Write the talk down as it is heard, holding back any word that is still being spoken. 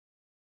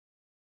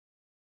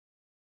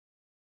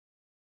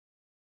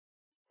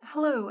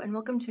Hello, and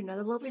welcome to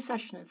another lovely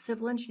session of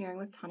Civil Engineering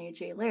with Tanya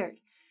J. Laird.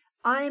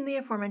 I am the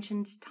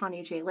aforementioned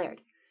Tanya J. Laird.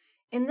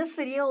 In this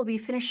video, we'll be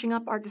finishing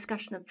up our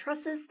discussion of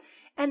trusses,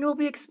 and we'll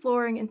be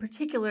exploring in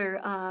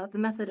particular the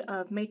method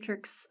of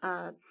matrix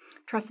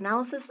truss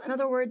analysis. In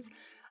other words,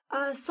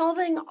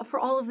 solving for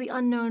all of the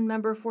unknown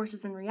member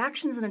forces and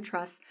reactions in a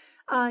truss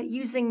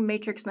using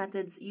matrix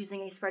methods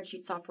using a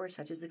spreadsheet software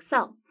such as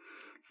Excel.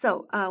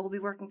 So we'll be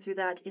working through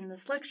that in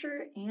this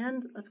lecture,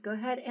 and let's go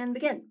ahead and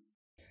begin.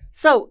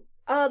 So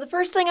the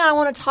first thing I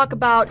want to talk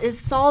about is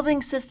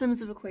solving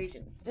systems of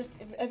equations. Just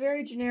a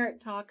very generic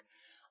talk,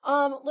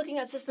 looking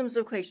at systems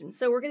of equations.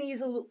 So we're going to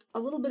use a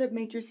little bit of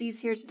matrices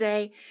here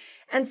today.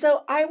 And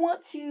so I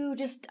want to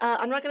just,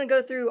 I'm not going to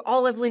go through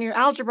all of linear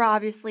algebra,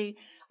 obviously.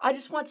 I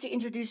just want to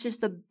introduce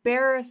just the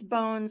barest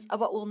bones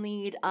of what we'll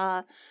need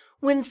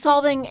when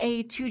solving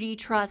a 2D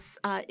truss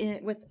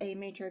with a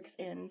matrix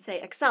in, say,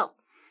 Excel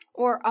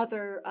or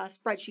other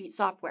spreadsheet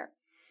software.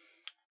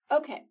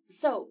 Okay,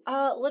 so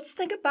let's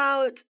think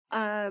about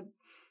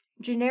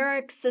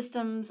generic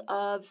systems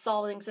of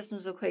solving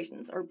systems of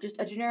equations, or just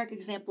a generic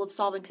example of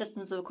solving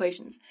systems of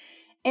equations.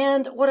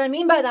 And what I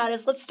mean by that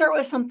is let's start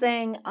with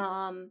something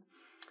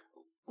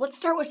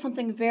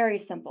very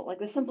simple, like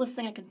the simplest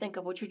thing I can think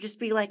of, which would just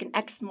be like an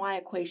x and y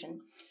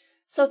equation.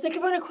 So think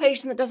of an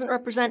equation that doesn't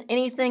represent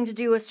anything to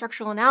do with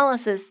structural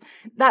analysis,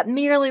 that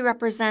merely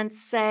represents,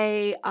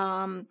 say,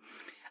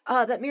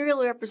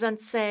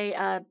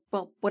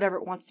 well, whatever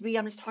it wants to be.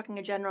 I'm just talking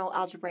a general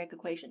algebraic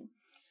equation.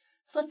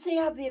 So let's say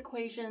you have the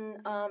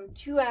equation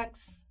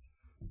 2x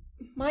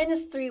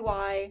minus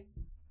 3y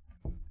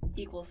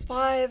equals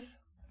 5.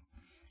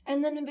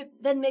 And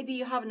then maybe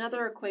you have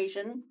another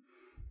equation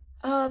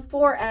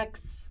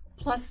 4x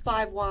plus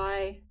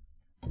 5y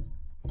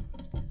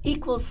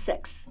equals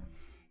 6.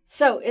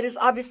 So it is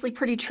obviously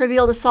pretty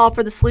trivial to solve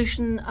for the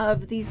solution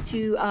of these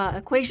two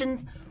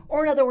equations,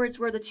 or in other words,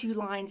 where the two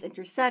lines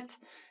intersect.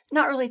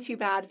 Not really too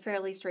bad,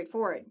 fairly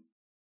straightforward.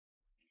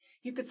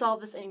 You could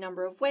solve this any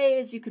number of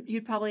ways.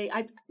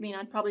 I'd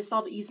probably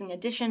solve it using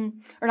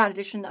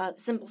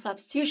simple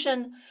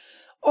substitution,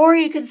 or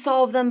you could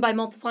solve them by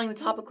multiplying the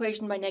top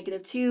equation by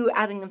 -2,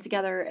 adding them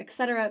together,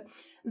 etc.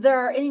 There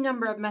are any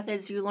number of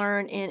methods you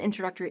learn in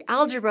introductory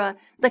algebra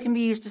that can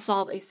be used to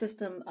solve a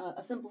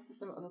simple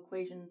system of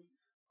equations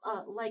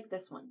like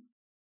this one.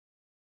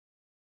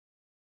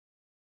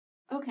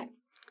 Okay.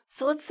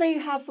 So let's say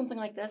you have something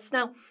like this.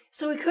 Now,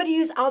 so we could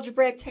use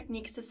algebraic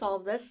techniques to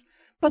solve this,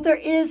 but there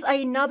is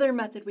another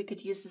method we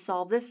could use to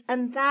solve this,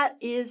 and that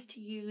is to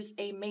use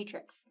a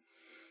matrix.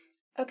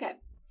 Okay,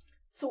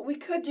 so what we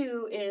could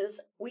do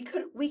is,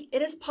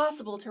 it is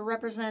possible to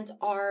represent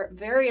our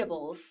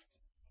variables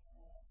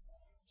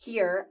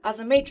here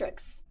as a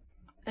matrix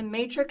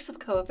of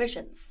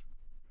coefficients.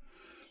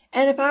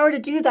 And if I were to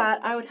do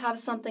that, I would have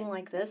something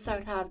like this. I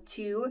would have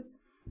 2,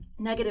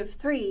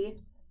 -3,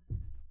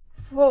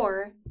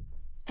 4,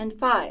 and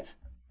 5.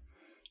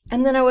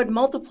 And then I would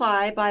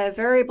multiply by a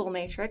variable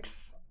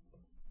matrix.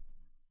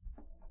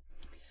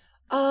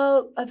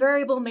 A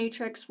variable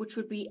matrix which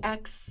would be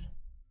x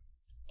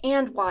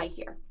and y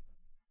here.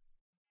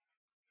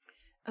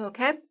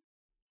 Okay.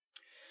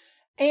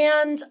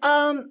 And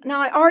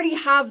now I already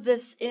have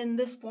this in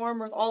this form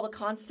with all the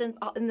constants,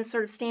 in this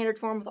sort of standard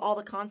form with all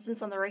the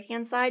constants on the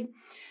right-hand side.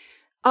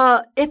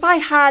 If I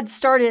had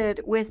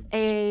started with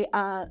a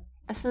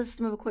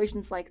system of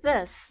equations like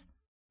this,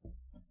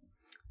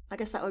 I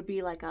guess that would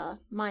be like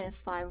a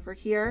 -5 over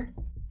here.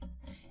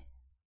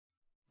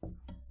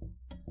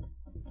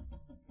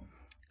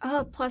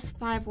 Plus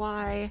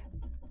 5y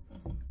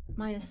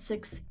minus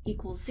 6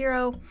 equals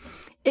 0.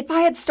 If I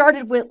had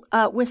started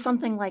with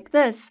something like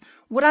this,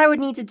 what I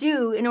would need to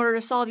do in order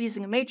to solve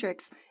using a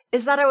matrix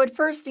is that I would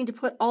first need to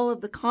put all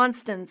of the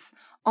constants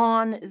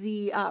on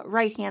the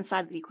right-hand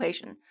side of the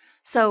equation.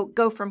 So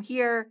go from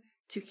here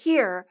to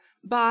here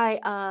by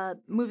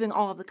moving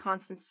all of the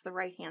constants to the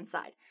right-hand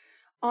side.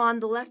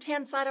 On the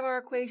left-hand side of our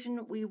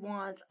equation, we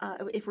want,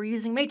 if we're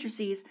using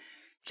matrices,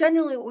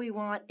 generally what we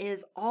want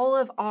is all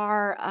of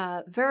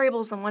our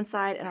variables on one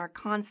side and our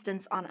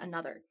constants on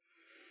another.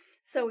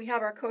 So we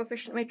have our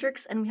coefficient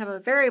matrix and we have a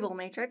variable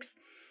matrix.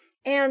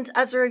 And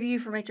as a review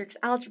for matrix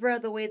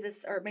algebra,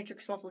 or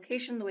matrix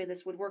multiplication, the way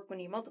this would work when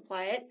you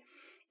multiply it,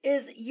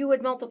 is you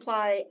would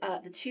multiply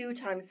the 2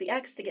 times the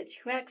x to get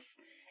 2x,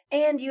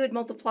 and you would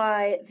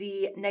multiply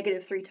the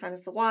 -3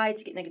 times the y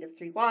to get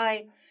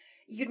 -3y.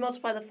 You'd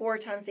multiply the 4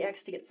 times the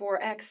x to get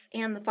 4x,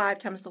 and the 5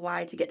 times the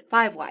y to get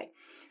 5y.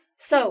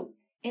 So,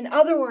 in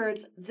other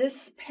words,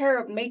 this pair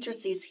of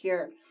matrices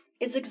here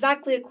is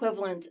exactly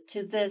equivalent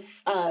to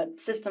this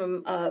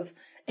system of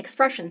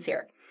expressions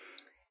here.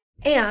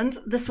 And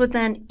this would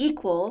then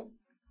equal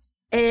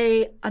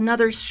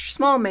another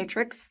small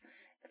matrix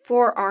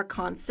for our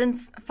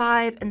constants,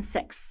 5 and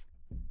 6.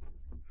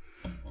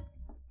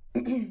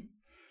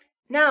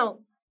 Now,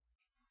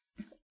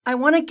 I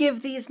want to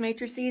give these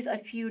matrices a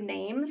few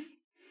names,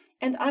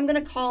 and I'm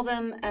going to call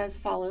them as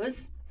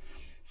follows.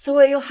 So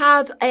you'll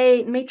have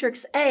a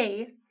matrix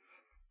A,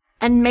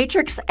 and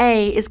matrix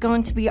A is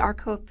going to be our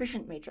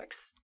coefficient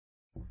matrix.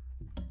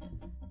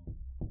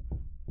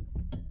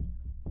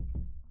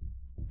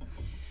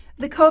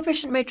 The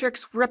coefficient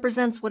matrix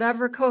represents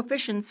whatever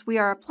coefficients we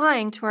are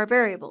applying to our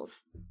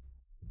variables.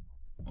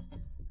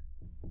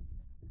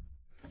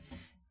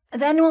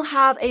 Then we'll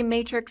have a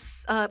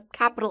matrix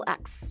capital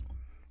X,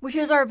 which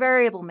is our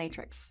variable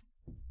matrix.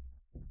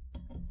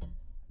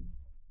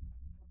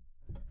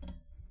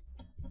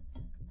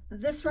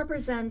 This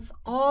represents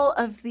all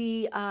of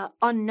the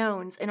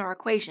unknowns in our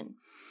equation.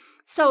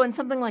 So in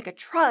something like a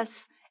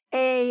truss,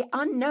 a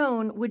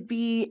unknown would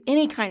be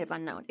any kind of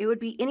unknown. It would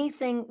be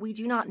anything we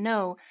do not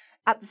know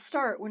at the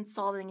start when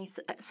solving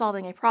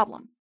a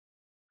problem.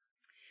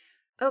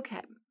 Okay,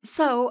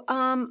 so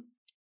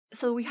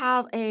we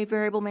have a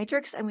variable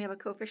matrix and we have a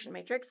coefficient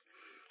matrix.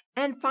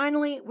 And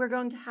finally, we're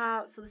going to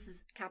have, so this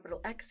is capital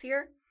X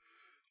here.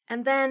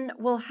 And then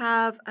we'll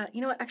have,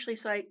 you know what, actually,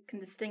 so I can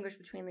distinguish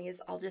between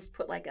these, I'll just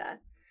put like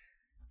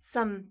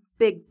some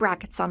big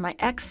brackets on my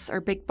X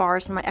or big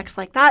bars on my X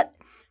like that,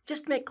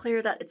 just to make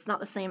clear that it's not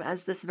the same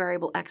as this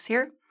variable X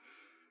here.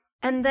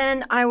 And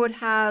then I would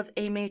have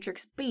a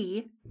matrix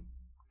B,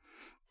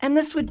 and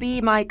this would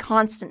be my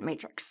constant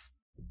matrix.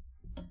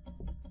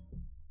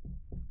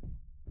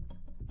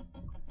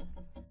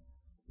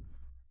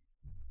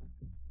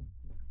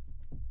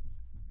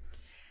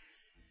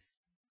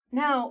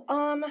 Now,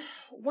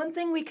 one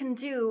thing we can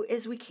do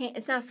is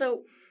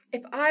so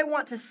if I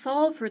want to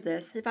solve for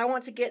this, if I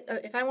want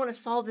to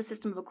solve the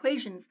system of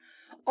equations,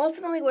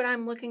 ultimately what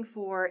I'm looking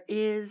for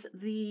is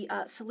the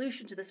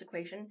solution to this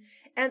equation.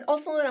 And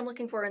also what I'm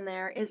looking for in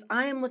there is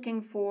I am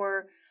looking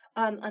for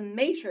a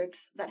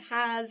matrix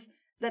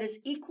that is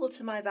equal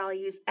to my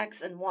values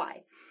X and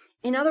Y.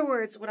 In other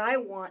words, what I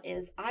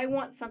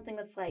want something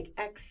that's like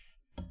X,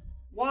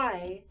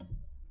 Y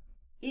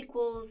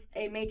equals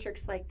a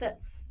matrix like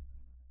this.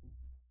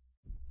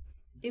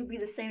 It would be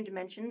the same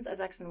dimensions as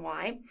X and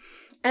Y.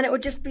 And it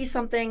would just be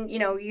something, you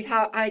know,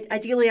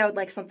 ideally I would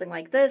like something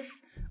like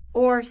this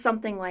or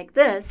something like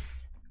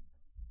this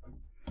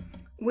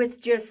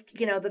with just,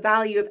 you know, the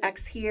value of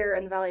X here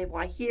and the value of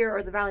Y here,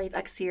 or the value of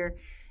X here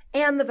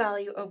and the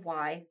value of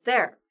Y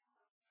there.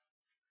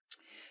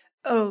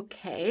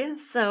 Okay,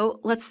 so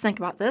let's think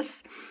about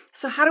this.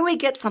 So how do we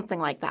get something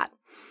like that?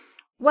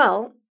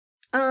 Well,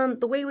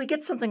 the way we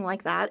get something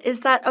like that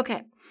is that,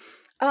 okay,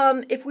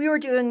 if we were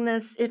doing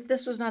this, if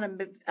this was not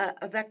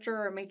a vector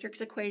or a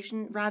matrix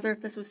equation, rather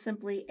if this was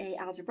simply an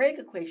algebraic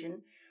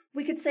equation,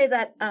 we could say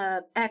that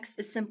X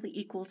is simply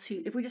equal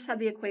to, if we had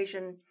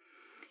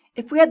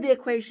the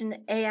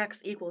equation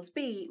AX equals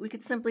B, we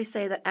could simply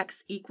say that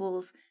X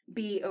equals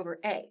B over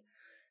A.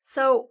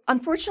 So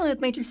unfortunately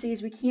with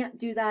matrices, we can't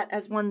do that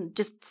as one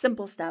just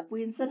simple step.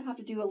 We instead have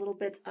to do a little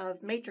bit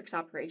of matrix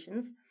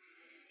operations.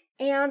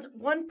 And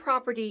one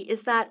property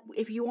is that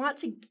if you want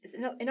to,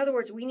 in other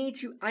words, we need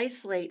to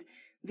isolate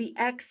the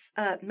X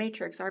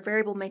matrix, our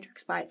variable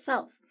matrix by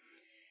itself.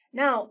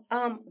 Now,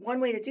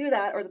 one way to do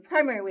that, or the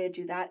primary way to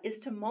do that, is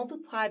to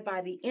multiply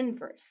by the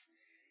inverse.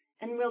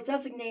 And we'll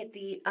designate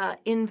the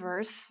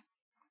inverse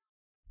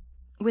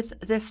with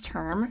this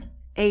term,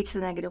 a to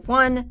the negative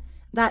 1.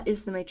 That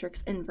is the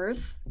matrix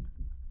inverse.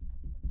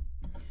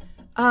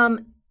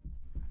 The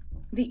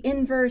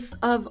inverse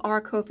of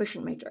our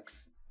coefficient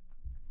matrix.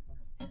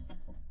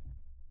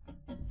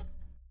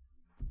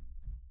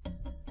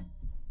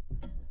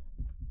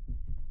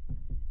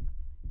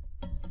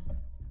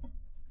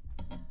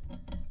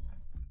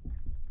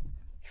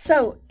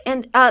 So,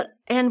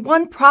 and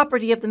one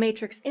property of the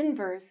matrix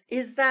inverse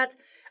is that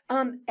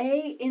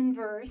A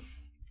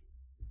inverse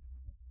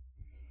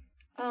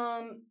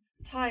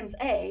times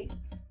A,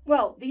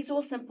 well, these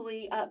will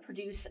simply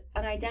produce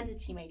an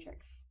identity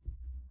matrix.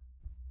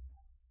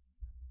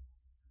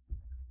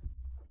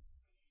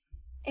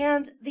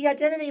 And the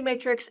identity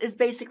matrix is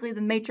basically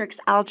the matrix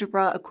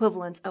algebra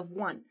equivalent of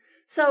 1.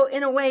 So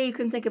in a way, you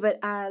can think of it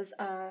as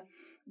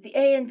the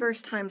A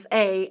inverse times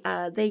A,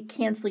 they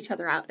cancel each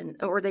other out,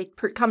 or they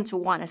come to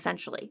 1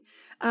 essentially.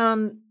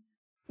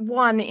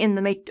 1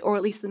 in or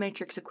at least the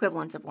matrix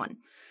equivalent of 1.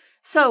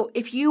 So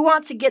if you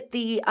want to get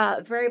the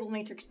variable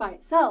matrix by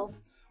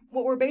itself,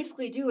 what we're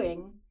basically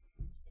doing,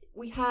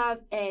 we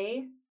have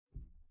A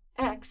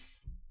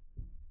X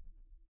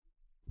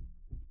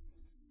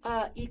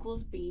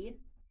equals B.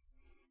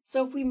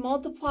 So if we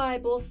multiply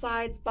both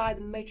sides by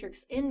the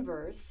matrix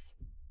inverse,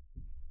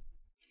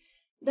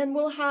 then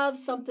we'll have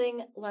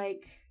something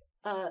like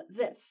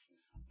this.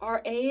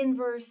 Our A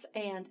inverse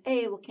and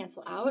A will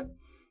cancel out,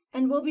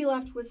 and we'll be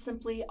left with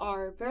simply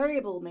our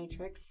variable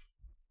matrix,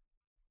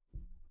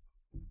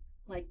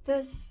 like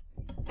this,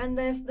 and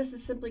this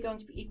is simply going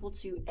to be equal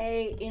to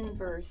A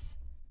inverse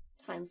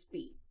times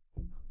B.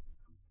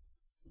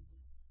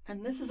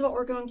 And this is what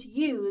we're going to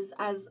use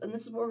and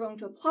this is what we're going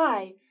to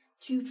apply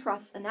to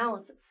truss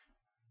analysis.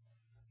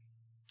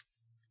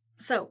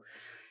 So,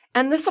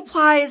 and this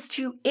applies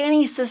to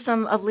any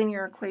system of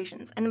linear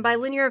equations. And by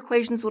linear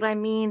equations, what I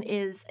mean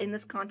is, in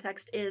this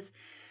context, is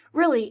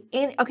really,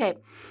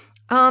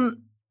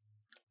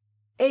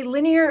 a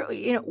linear,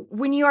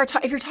 when you are,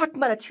 if you're talking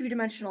about a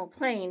two-dimensional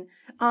plane,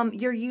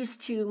 you're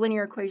used to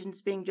linear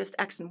equations being just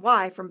X and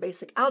Y from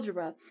basic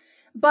algebra.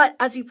 But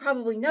as you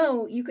probably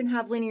know, you can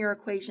have linear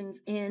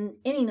equations in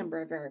any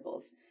number of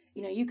variables.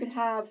 You could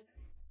have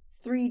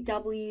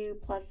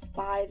 3w plus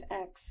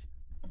 5x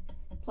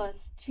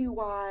plus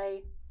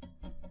 2y,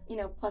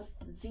 plus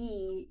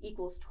z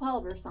equals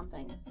 12 or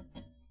something.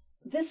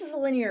 This is a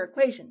linear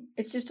equation.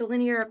 It's just a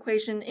linear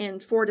equation in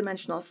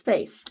 4-dimensional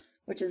space,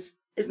 which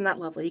isn't that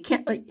lovely? You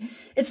can't,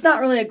 it's not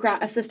really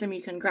a system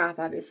you can graph,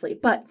 obviously,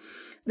 but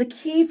the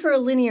key for a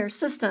linear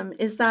system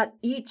is that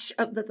each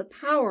of the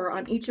power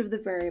on each of the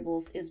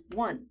variables is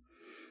 1.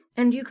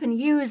 And you can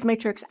use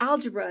matrix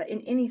algebra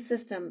in any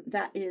system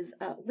that is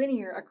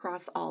linear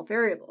across all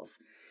variables.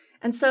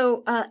 And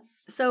so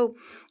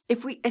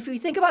if we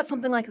think about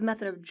something like the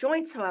method of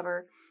joints,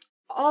 however,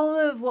 all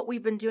of what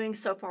we've been doing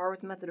so far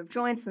with the method of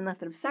joints and the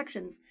method of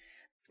sections,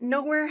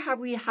 nowhere have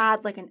we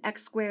had like an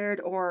x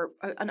squared or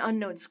an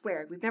unknown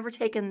squared. We've never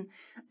taken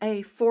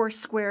a force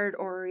squared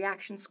or a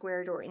reaction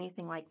squared or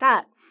anything like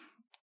that.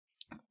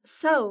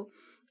 So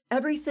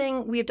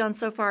everything we have done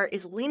so far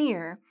is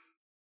linear,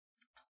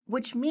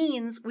 which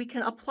means we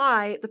can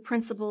apply the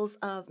principles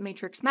of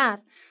matrix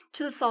math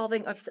to the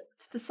solving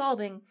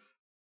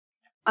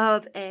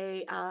of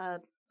a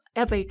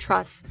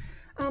truss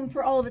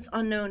for all of its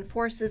unknown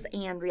forces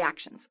and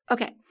reactions.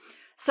 Okay,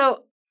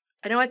 so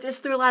I know I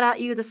just threw a lot at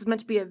you. This is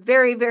meant to be a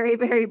very, very,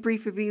 very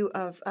brief review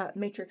of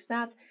matrix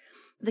math.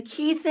 The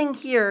key thing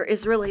here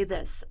is really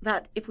this,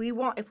 that if we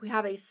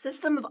have a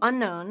system of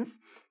unknowns,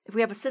 if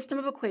we have a system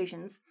of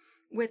equations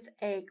we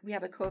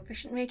have a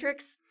coefficient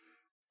matrix,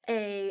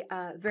 a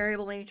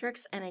variable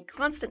matrix, and a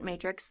constant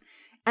matrix,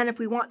 and if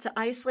we want to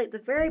isolate the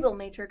variable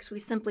matrix, we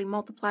simply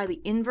multiply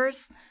the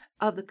inverse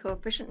of the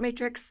coefficient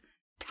matrix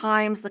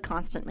times the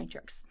constant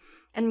matrix.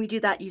 And we do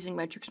that using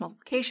matrix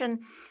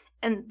multiplication.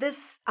 And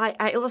this,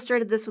 I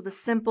illustrated this with a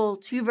simple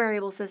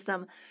 2-variable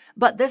system,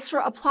 but this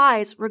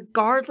applies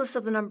regardless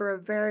of the number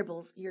of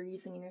variables you're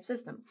using in your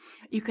system.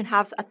 You can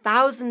have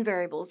 1,000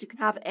 variables. You can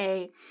have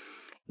a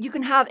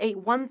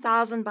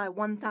 1,000 by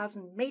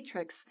 1,000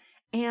 matrix,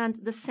 and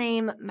the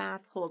same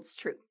math holds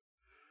true.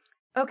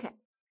 Okay,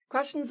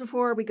 questions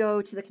before we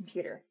go to the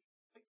computer?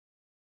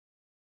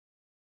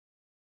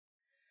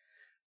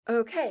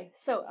 Okay,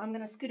 so I'm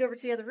going to scoot over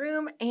to the other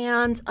room,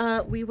 and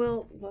we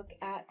will look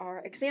at our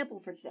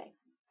example for today.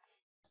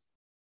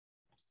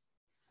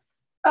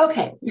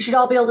 Okay, you should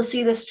all be able to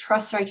see this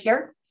truss right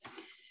here.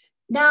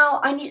 Now,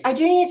 I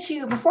do need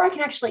to, before I can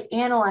actually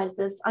analyze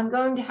this, I'm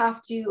going to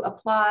have to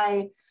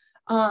apply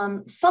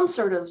some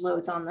sort of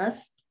loads on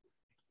this.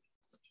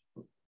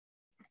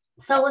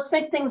 So let's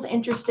make things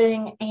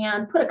interesting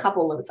and put a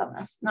couple loads on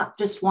this, not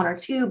just 1 or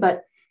 2,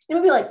 but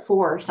maybe like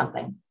 4 or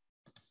something.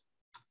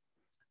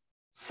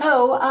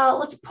 So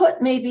let's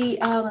put maybe,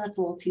 that's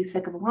a little too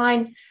thick of a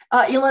line.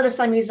 You'll notice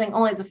I'm using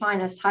only the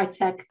finest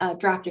high-tech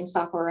drafting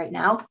software right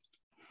now.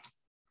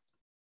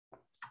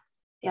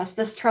 Yes,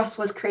 this truss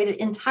was created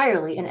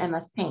entirely in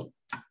MS Paint.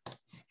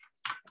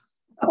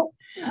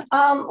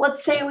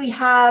 Let's say we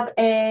have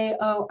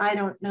I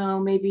don't know,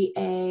 maybe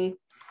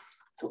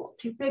it's a little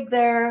too big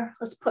there.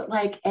 Let's put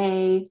like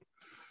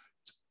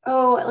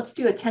let's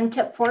do a 10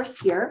 kip force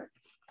here.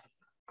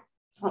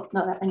 Well,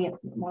 no, I need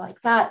more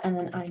like that. And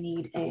then I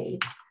need a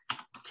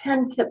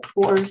 10 kip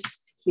force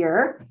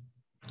here.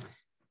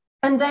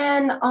 And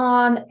then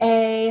on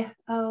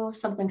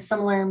something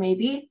similar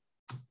maybe.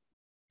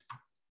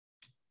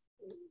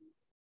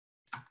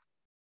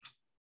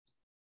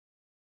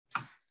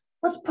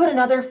 Let's put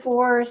another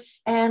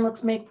force and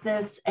let's make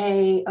this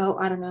I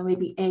don't know,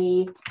 maybe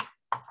a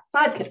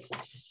 5 kip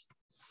force.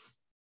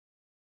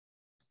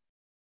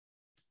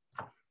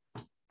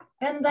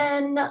 And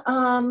then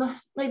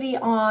maybe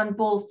on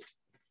both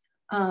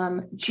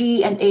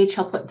G and H,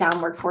 I'll put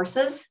downward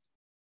forces.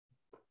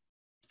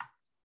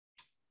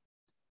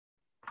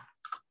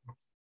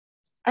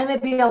 And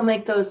maybe I'll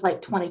make those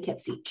like 20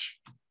 kips each.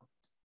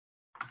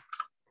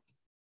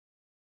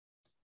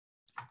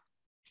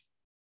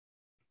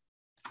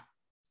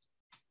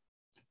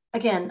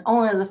 Again,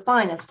 only the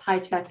finest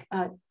high-tech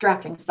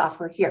drafting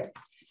software here.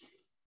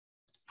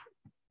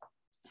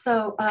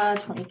 So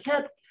 20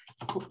 kip,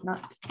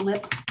 not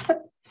lip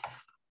kip.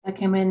 I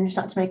came in just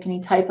not to make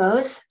any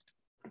typos.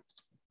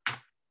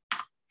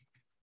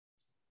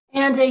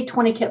 And a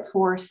 20 kip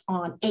force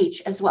on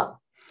H as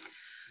well.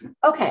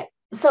 Okay,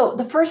 so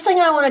the first thing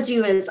I want to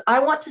do is I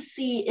want to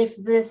see if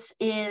this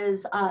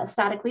is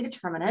statically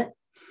determinate.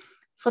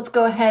 So let's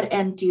go ahead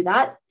and do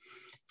that.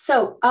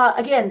 So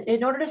again,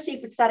 in order to see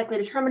if it's statically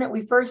determinate,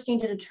 we first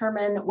need to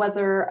determine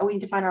whether we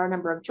need to find our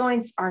number of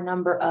joints, our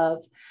number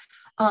of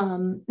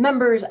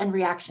members, and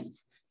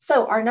reactions.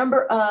 So our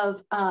number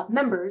of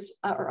members,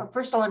 or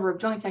first all number of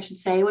joints, I should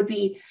say, would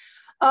be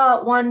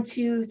 1,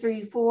 2,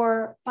 3,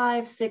 4,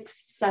 5,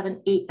 6,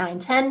 7, 8, 9,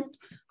 10.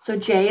 So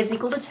J is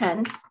equal to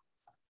 10.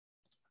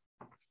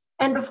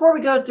 And before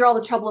we go through all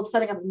the trouble of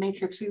setting up a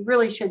matrix, we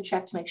really should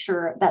check to make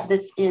sure that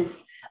this is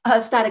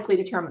statically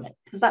determinate,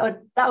 because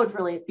that would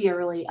really be a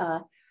really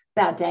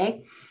bad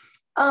day.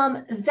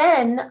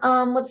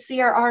 Let's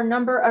see our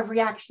number of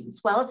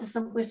reactions. Well, it's a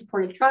simply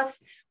supported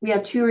truss. We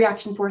have 2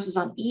 reaction forces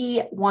on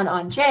E, 1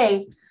 on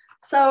J.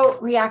 So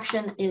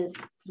reaction is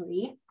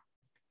 3.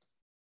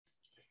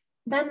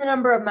 Then the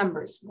number of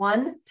members,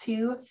 1,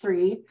 2,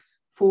 3,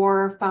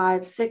 4,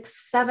 5,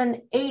 6,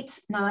 7, 8,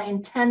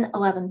 9, 10,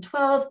 11,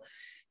 12,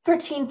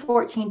 13,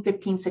 14,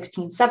 15,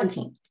 16,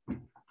 17.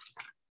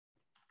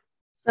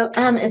 So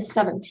M is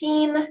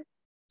 17.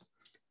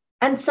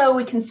 And so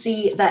we can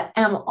see that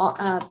M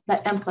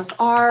plus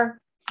R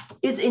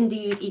is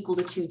indeed equal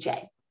to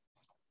 2J.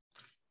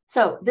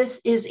 So this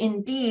is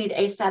indeed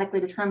a statically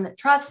determinate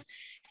truss.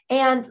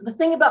 And the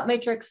thing about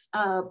matrix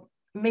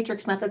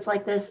methods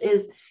like this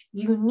is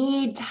you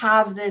need to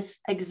have this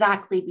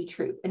exactly be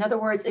true. In other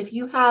words, if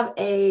you have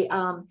a,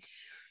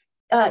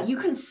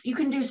 you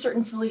can do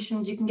certain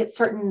solutions, you can get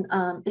certain,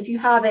 if you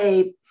have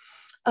a,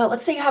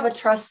 let's say you have a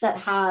truss that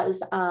has,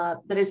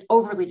 that is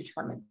overly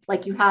determined,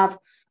 like you have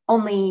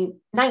only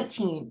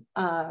 19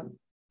 M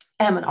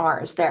and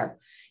R's there.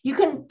 You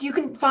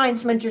can find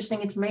some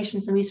interesting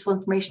information, some useful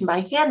information by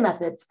hand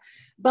methods,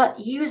 but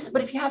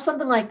if you have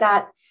something like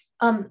that,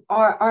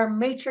 our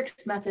matrix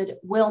method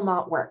will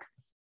not work.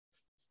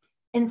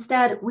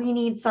 Instead,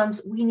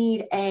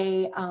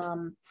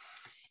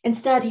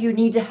 instead you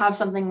need to have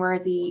something where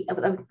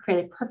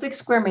create a perfect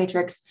square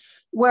matrix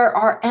where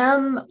our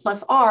M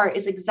plus R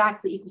is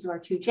exactly equal to our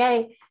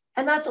 2J,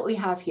 and that's what we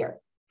have here.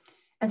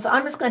 And so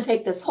I'm just going to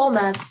take this whole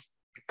mess,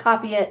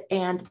 copy it,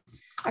 and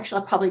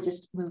actually I'll probably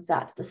just move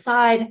that to the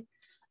side.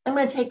 I'm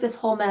going to take this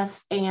whole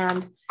mess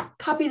and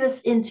copy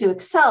this into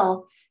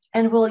Excel,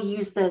 and we'll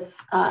use this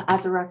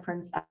as a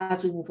reference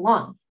as we move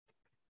along.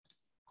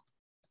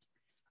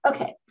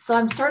 Okay, so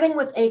I'm starting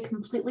with a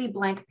completely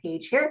blank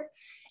page here,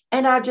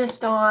 and I've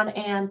just gone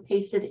and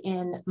pasted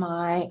in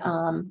my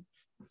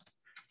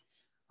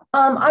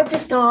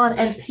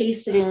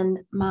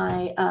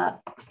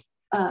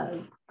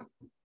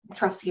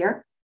truss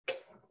here.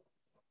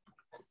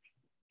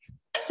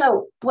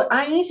 So what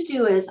I need to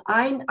do is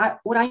I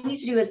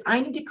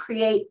need to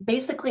create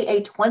basically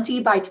a 20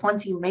 by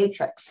 20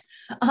 matrix,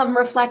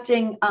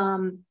 reflecting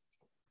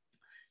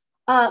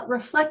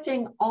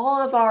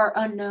all of our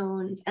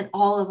unknowns and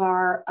all of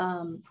our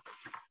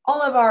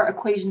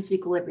equations of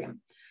equilibrium.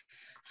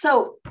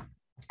 So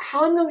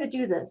how I'm going to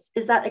do this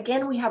is that,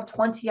 again, we have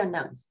 20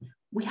 unknowns.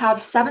 We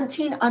have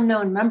 17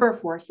 unknown member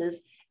forces,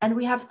 and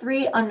we have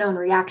 3 unknown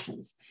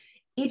reactions.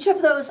 Each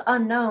of those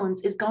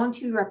unknowns is going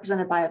to be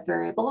represented by a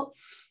variable,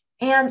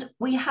 and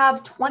we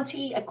have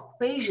 20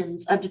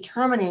 equations of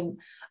determining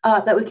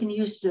that we can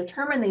use to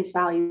determine these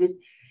values.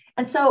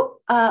 And so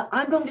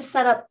I'm going to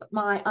set up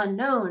my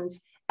unknowns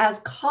as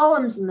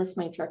columns in this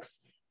matrix,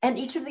 and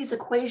each of these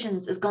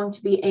equations is going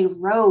to be a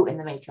row in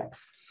the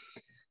matrix.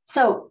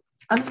 So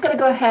I'm just going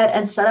to go ahead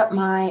and set up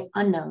my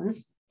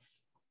unknowns.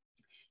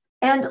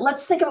 And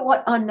let's think about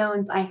what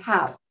unknowns I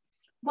have.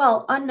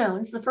 Well,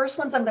 unknowns, the first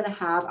ones I'm going to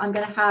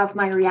have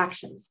my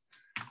reactions.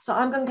 So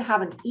I'm going to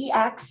have an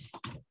EX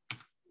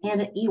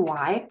and an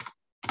EY.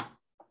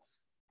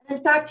 And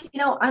in fact,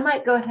 I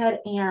might go ahead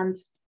and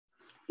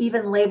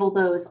even label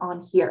those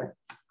on here.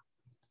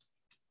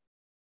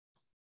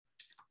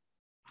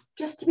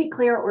 Just to be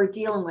clear what we're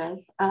dealing with,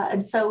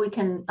 and so we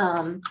can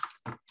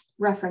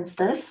reference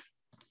this.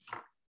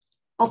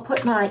 I'll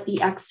put my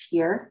EX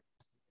here,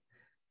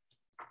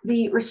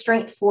 the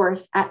restraint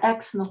force at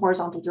X in the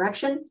horizontal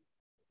direction,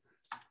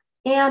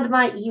 and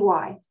my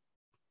EY,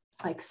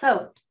 like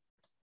so.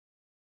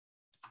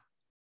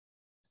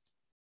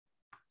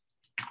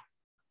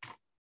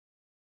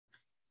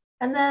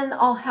 And then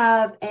I'll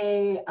have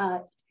a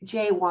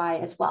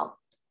JY as well.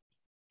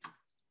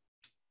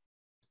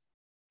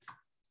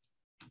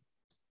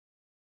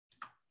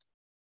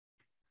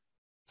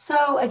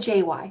 So a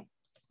JY.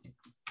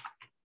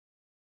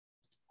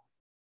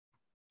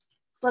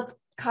 So let's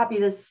copy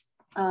this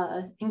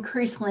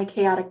increasingly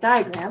chaotic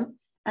diagram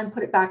and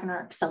put it back in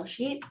our Excel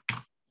sheet.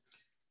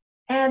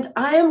 And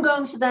I am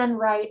going to then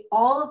write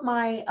all of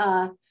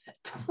my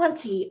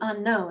 20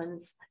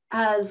 unknowns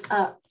as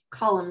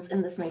columns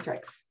in this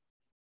matrix.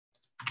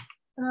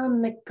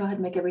 Go ahead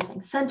and make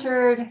everything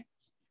centered.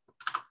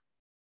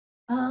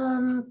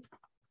 Oh,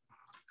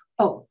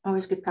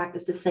 always good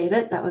practice to save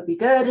it. That would be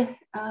good.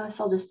 So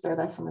I'll just throw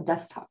this on the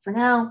desktop for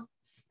now.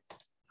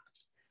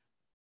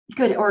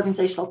 Good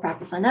organizational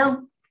practice, I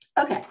know.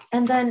 Okay,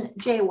 and then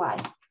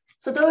JY.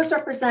 So those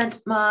represent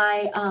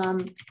my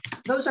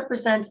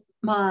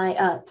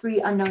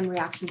 3 unknown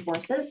reaction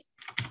forces.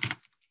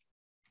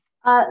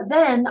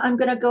 Then I'm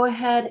going to go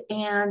ahead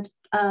and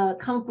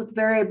come up with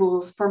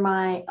variables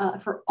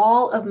for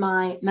all of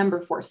my member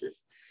forces.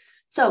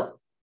 So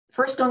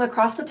first, going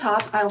across the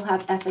top, I will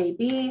have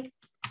FAB,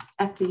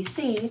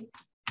 FBC,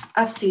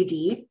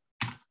 FCD.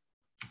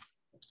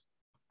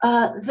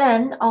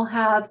 Then I'll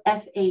have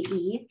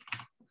FAE.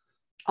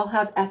 I'll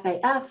have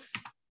FAF,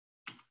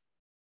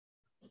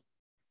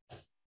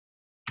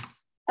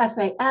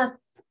 FAF.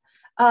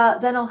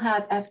 Then I'll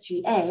have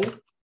FGA,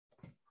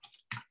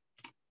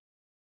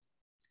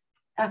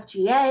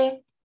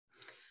 FGA.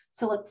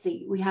 So let's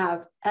see, we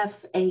have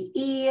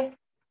FAE,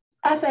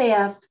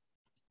 FAF,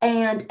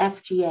 and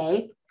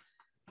FGA.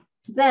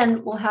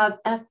 Then we'll have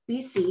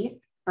FBC,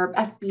 or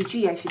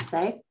FBG, I should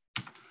say,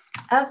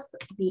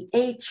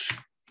 FBH,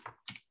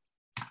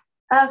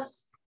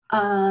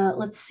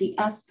 let's see,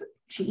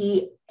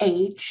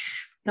 FGH,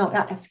 no,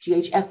 not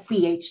FGH,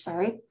 FBH,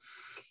 sorry.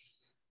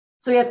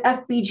 So we have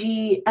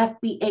FBG,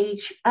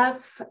 FBH,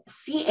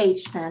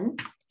 FCH then,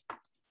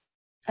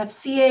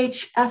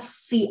 FCH,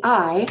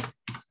 FCI,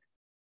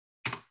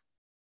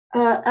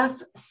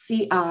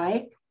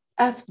 FCI,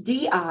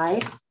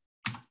 FDI,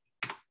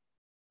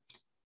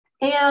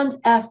 and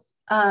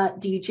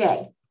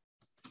FDJ.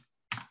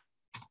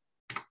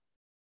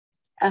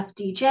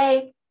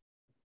 FDJ.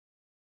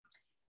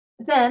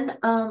 Then,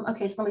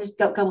 okay, so let me just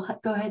go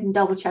ahead and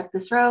double check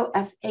this row.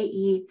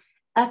 FAE,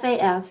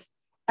 FAF,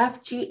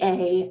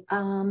 FGA,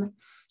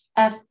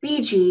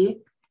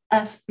 FBG,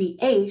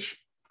 FBH,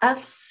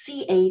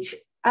 FCH,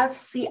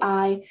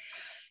 FCI,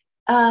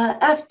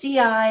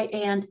 FDI,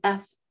 and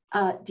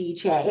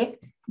FDJ.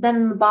 Then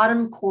in the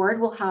bottom chord,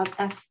 we'll have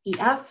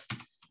FEF,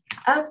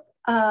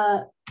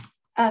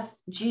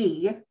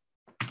 FG,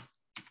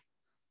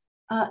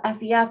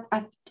 FEF,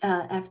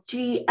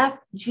 FG,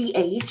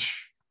 FGH,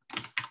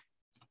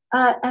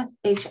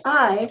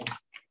 FHI.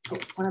 Oh,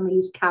 I'm going to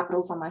use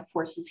capitals on my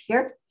forces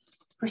here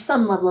for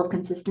some level of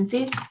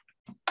consistency.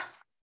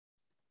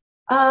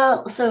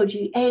 So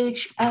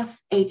GH,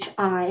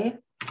 FHI,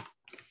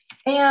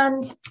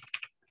 and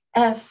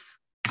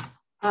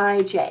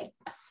FIJ.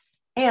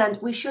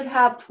 And we should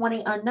have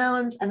 20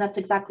 unknowns, and that's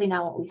exactly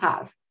now what we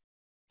have.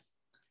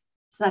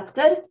 So that's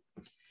good.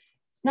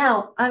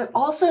 Now, I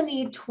also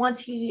need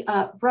 20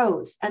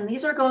 rows, and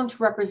these are going to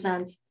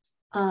represent,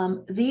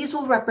 these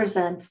will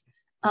represent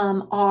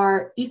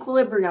our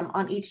equilibrium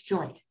on each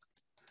joint.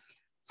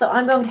 So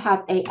I'm going to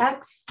have a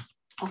X,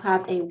 I'll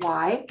have a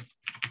Y.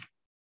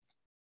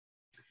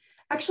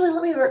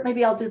 Actually,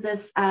 maybe I'll do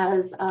this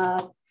as,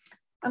 I'm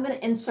going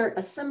to insert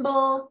a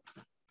symbol,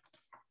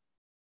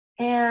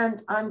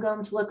 and I'm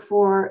going to look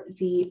for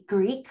the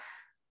Greek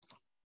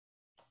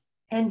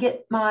and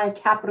get my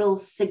capital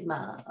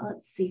sigma.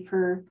 Let's see,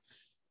 for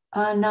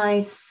a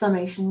nice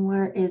summation.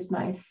 Where is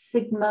my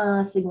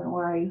sigma? Sigma,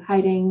 where are you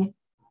hiding?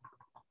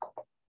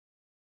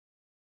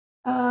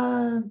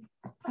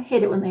 I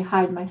hate it when they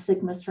hide my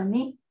sigmas from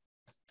me.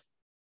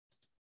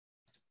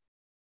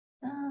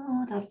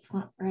 Oh, that's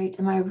not right.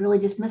 Am I really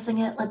just missing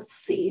it? Let's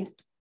see.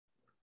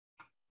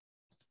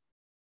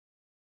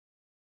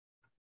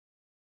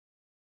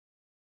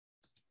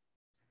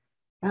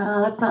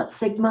 That's not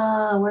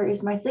sigma. Where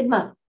is my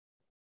sigma?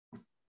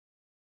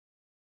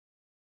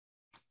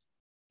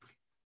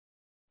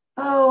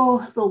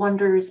 Oh, the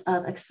wonders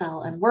of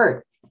Excel and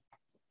Word.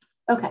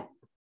 Okay.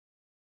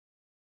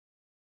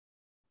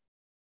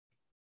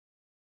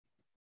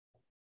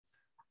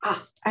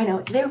 I know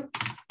what to do.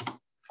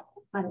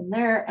 I'm in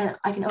there, and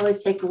I can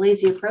always take the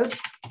lazy approach.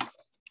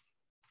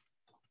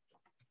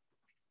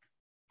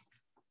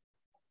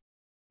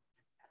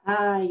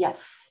 Yes.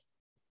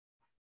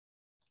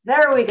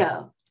 There we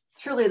go.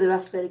 Truly the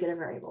best way to get a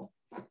variable.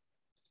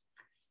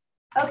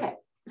 Okay,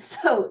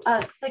 so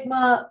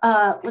sigma,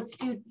 let's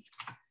do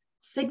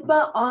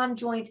sigma on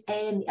joint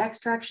A in the X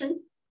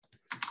direction.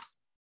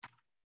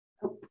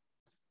 Oh,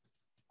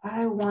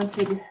 I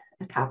wanted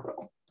a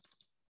capital.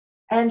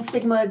 And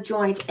sigma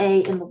joint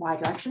A in the Y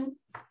direction.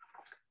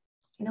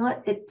 You know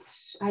what?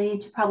 I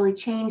need to probably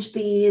change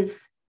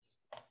these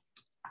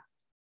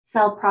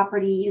cell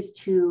properties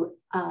to,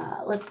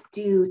 let's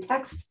do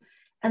text,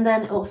 and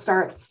then it'll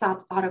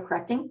stop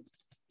auto-correcting.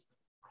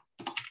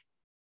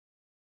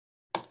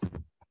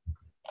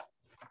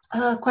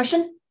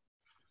 Question?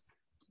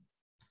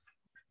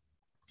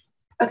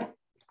 Okay.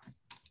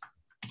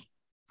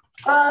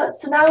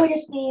 So now we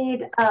just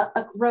need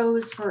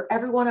rows for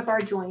every one of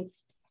our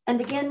joints. And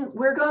again,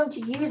 we're going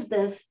to use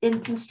this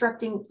in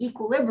constructing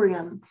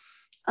equilibrium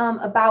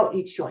about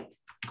each joint.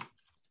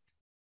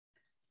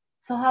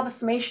 So I'll have a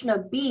summation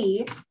of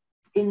B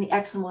in the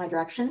X and Y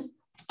direction.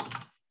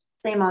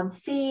 Same on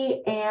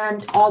C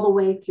and all the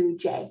way through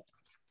J.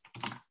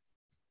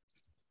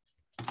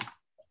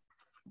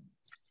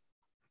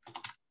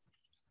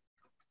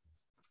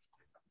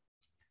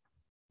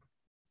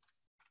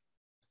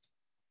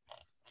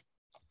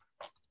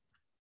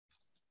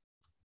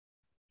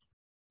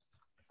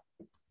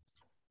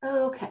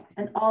 Okay,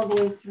 and all the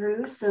way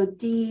through, so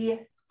D,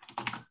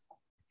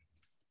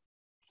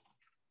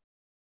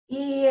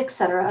 E,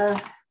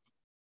 etc.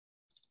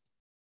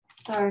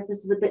 Sorry if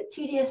this is a bit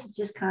tedious, it's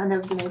just kind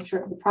of the nature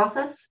of the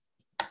process.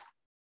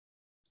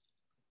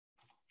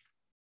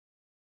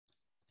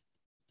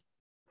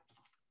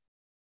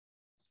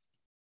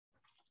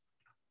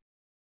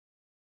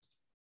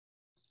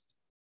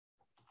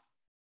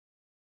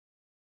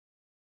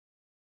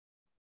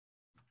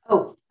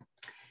 Oh,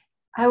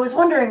 I was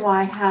wondering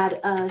why I had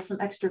some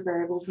extra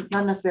variables,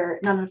 not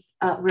enough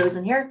rows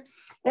in here.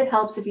 It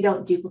helps if you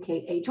don't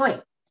duplicate a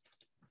joint.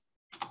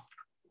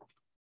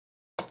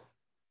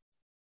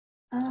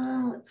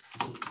 Let's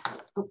see.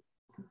 So, oh.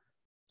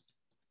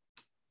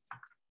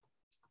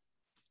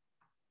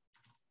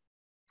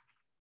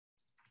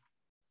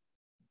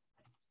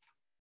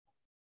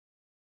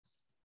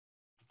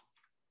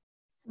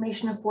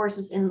 summation of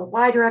forces in the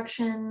y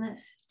direction,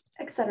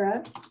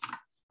 etc.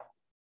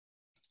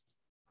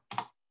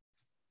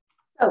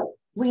 So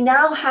we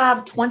now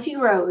have 20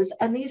 rows,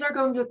 and these are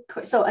going to,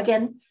 so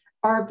again,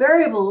 our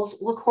variables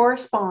will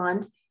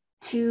correspond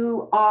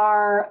to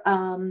our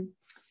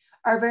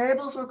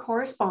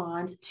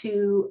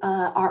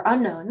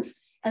unknowns,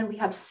 and we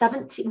have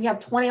 17, we have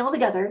 20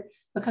 altogether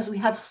because we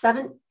have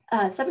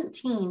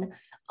 17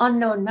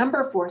 unknown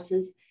member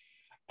forces,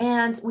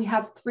 and we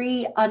have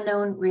 3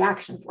 unknown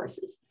reaction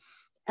forces.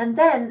 And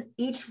then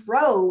each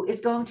row is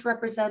going to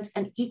represent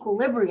an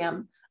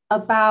equilibrium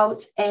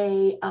about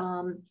a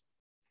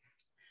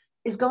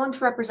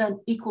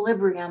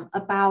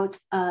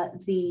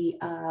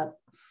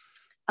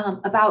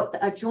about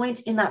a joint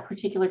in that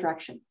particular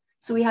direction.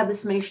 So we have the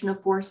summation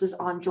of forces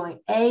on joint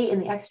A in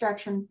the x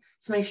direction,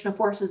 summation of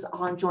forces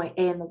on joint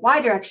A in the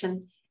y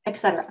direction,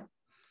 etc.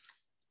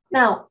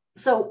 Now,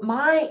 so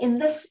in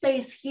this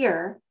space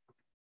here,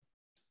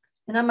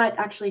 and I might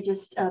actually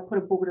just put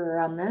a border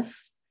around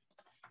this.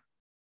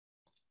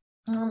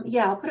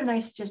 Yeah, I'll put a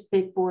nice, just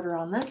big border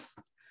on this.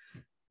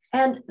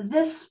 And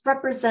this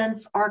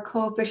represents our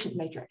coefficient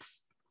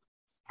matrix.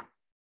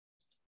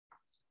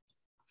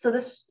 So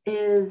this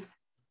is,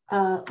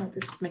 I'll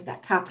just make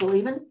that capital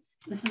even.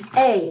 This is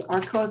A,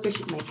 our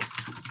coefficient matrix.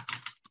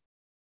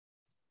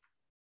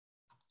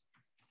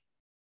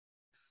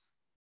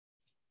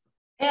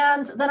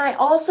 And then I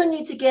also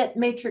need to get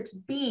matrix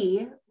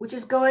B, which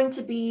is going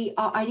to be,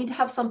 I need to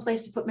have some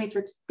place to put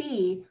matrix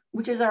B,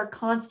 which is our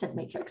constant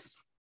matrix.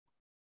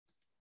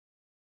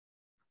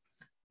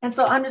 And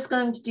so I'm just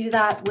going to do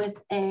that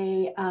with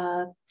a,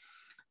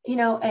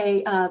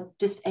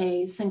 just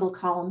a single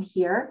column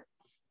here.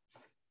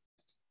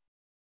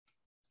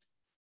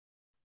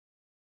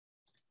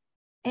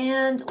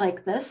 And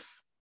like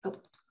this. Oh,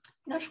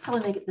 I should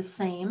probably make it the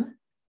same,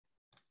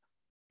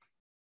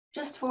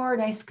 just for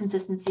nice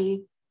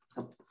consistency.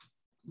 Oh,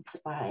 if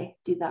I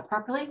do that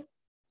properly.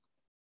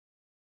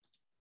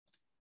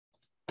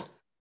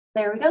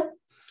 There we go.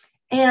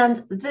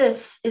 And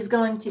this is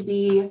going to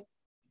be,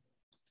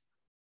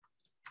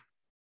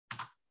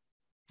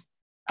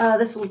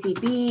 this will be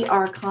B,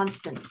 our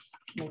constant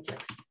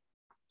matrix.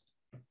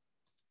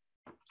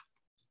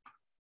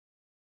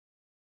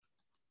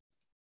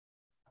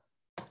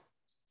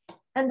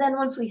 And then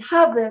once we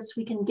have this,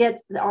 we can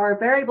get our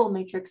variable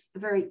matrix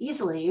very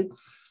easily.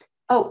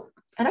 Oh,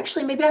 and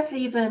actually maybe I could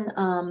even,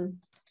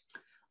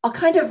 I'll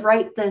kind of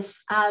write this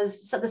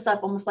as, set this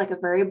up almost like a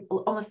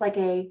variable, almost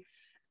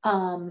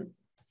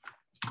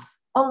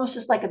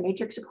just like a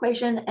matrix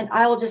equation. And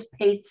I will just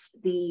paste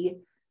the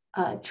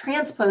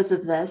transpose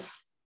of this.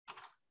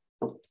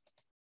 Oh,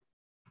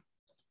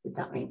 did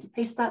not mean to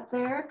paste that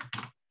there.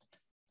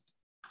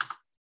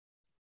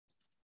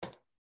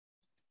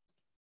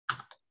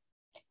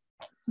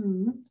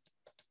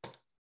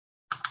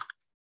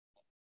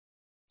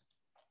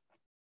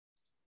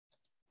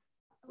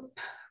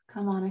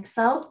 Come on,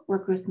 Excel,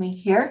 work with me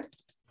here.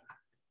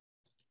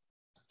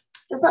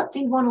 Does not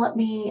seem to want to let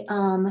me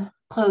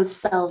close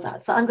cells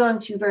out. So I'm going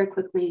to very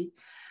quickly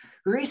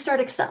restart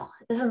Excel.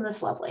 Isn't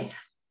this lovely?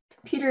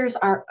 Computers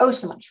are oh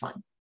so much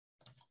fun.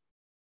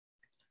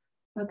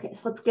 Okay,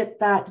 so let's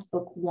get that to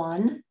book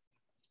 1.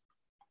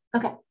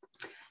 Okay,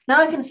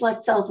 now I can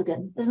select cells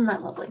again. Isn't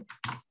that lovely?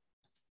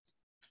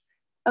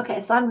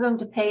 Okay, so I'm going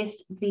to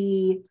paste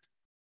the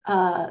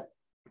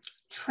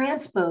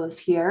transpose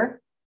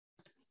here.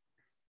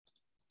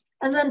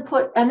 And then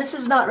and this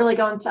is not really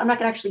going to, I'm not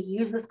going to actually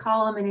use this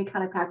column in any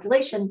kind of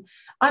calculation.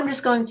 I'm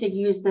just going to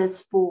use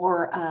this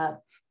for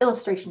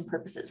illustration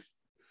purposes.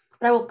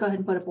 But I will go ahead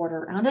and put a border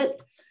around it.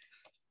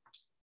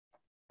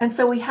 And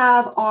so we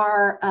have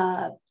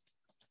our,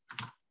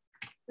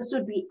 this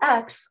would be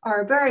X,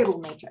 our variable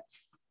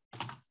matrix,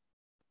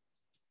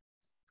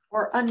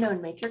 or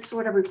unknown matrix, or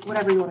whatever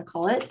you want to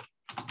call it.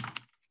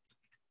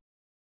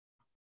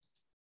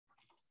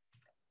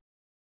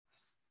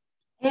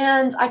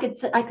 And I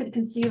could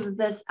conceive of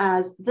this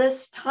as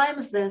this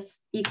times this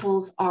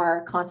equals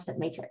our constant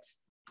matrix.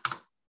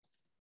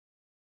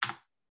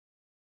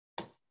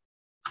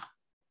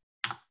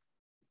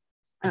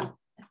 Oh,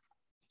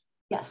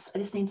 yes, I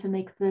just need to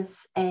make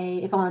this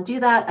if I want to do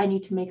that, I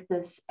need to make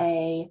this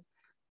a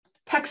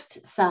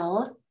text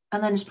cell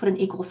and then just put an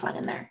equal sign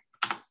in there.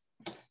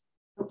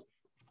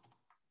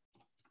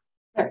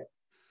 There.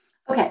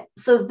 Okay,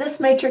 so this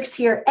matrix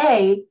here,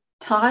 A,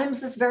 times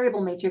this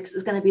variable matrix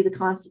is going to be the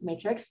constant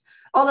matrix.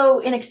 Although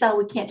in Excel,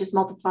 we can't just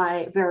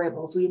multiply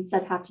variables. We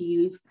instead have to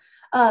use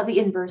the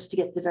inverse to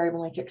get the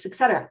variable matrix,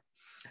 etc.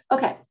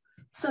 Okay,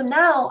 so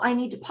now I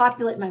need to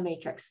populate my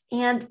matrix.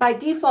 And by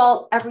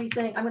default,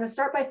 everything, I'm going to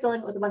start by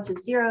filling it with a bunch of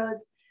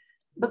zeros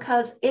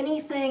because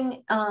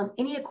anything,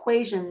 any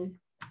equation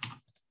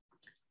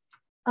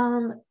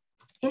for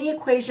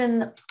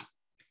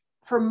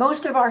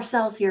most of our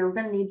cells here, we're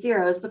going to need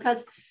zeros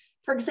because,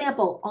 for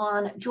example,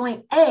 on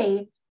joint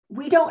A,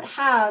 we don't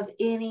have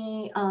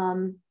any,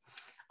 on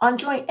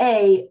joint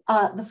A,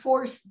 the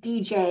force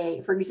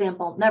dj, for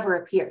example, never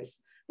appears.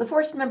 the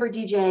force in member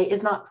DJ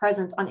is not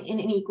present in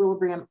any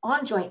equilibrium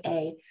on joint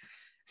A.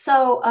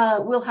 So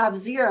we'll have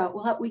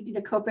zero. We need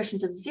a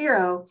coefficient of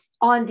 0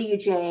 on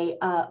DJ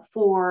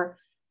for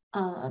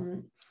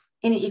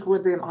any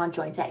equilibrium on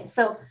joint A.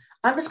 So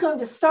I'm just going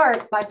to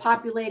start by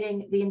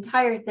populating the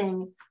entire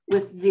thing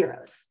with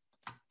zeros.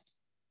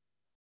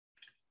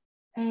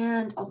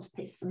 And I'll just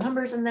paste some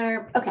numbers in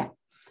there. Okay.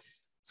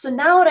 So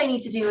now what I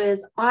need to do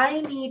is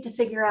I need to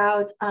figure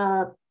out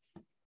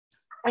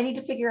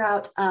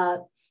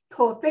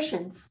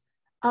coefficients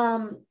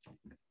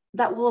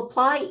that will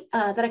apply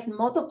that I can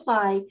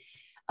multiply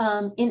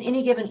in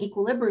any given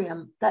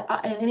equilibrium,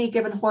 in any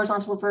given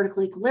horizontal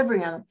vertical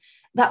equilibrium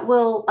that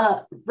will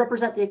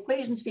represent the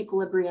equations of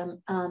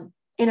equilibrium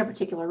in a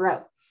particular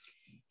row.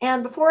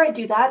 And before I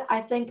do that,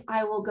 I think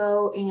I will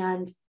go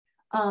and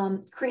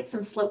create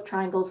some slope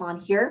triangles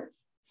on here.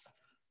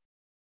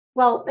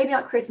 Well, maybe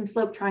not create some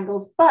slope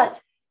triangles, but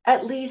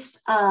at least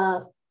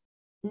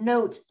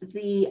note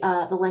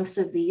the lengths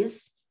of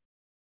these.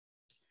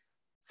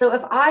 So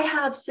if I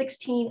have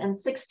 16 and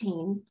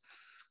 16,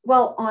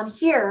 well, on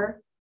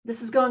here,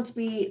 this is going to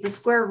be the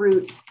square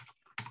root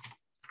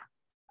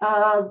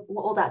of,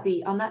 what will that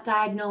be? On that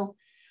diagonal,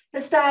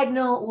 this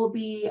diagonal will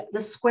be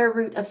the square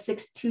root of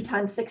 2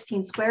 times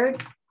 16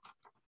 squared,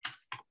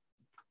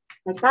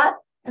 like that.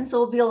 And so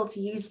we'll be able to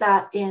use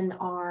that in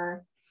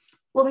our,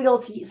 we'll be able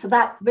to use, so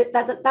that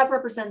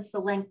represents the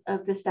length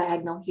of this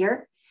diagonal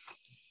here.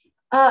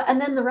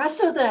 And then the rest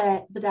of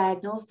the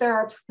diagonals,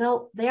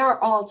 they are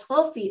all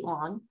 12 feet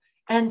long.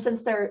 And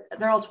since they're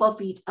all 12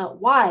 feet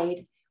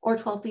wide, or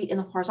 12 feet in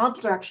the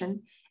horizontal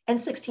direction, and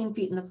 16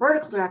 feet in the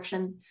vertical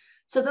direction,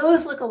 so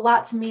those look a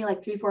lot to me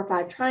like 3, 4,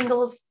 5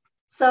 triangles.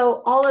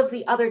 So all of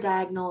the other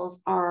diagonals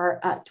are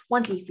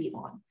 20 feet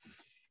long.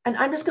 And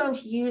I'm just going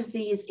to use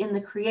these in the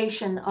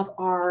creation of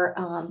our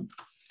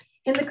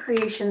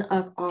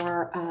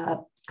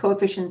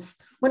coefficients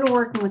when we're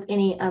working with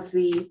any of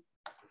the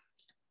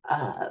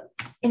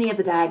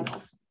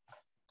diagonals,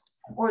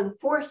 or the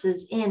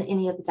forces in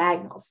any of the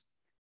diagonals.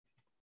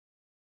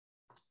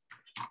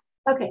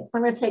 Okay, so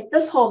I'm going to take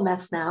this whole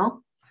mess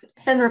now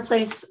and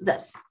replace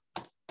this.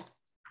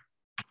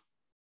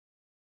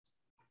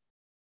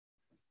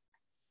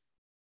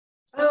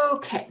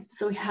 Okay,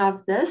 so we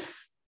have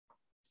this.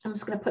 I'm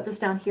just going to put this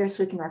down here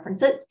so we can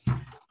reference it.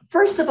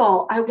 First of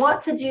all, I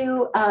want to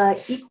do,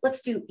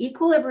 let's do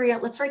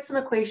equilibrium. Let's write some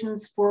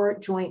equations for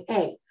joint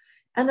A.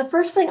 And the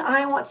first thing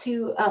I want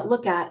to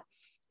look at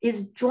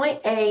is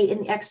joint A in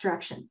the x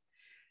direction.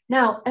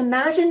 Now,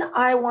 imagine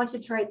I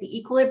wanted to write the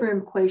equilibrium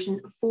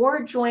equation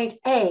for joint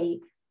A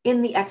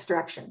in the x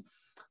direction.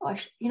 Oh,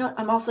 you know what?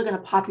 I'm also going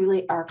to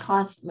populate our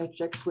constant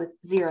matrix with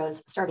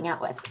zeros starting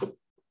out with.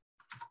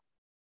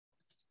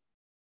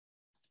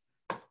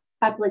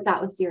 Populate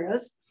that with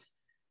zeros.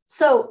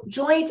 So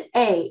joint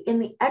A in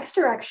the x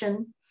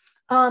direction,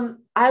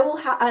 I will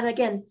have, and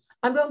again,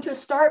 I'm going to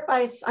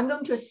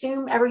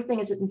assume everything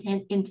is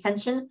in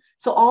tension.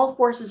 So all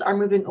forces are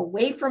moving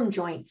away from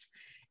joints.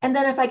 And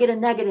then if I get a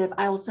negative,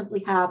 I will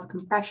simply have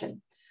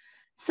compression.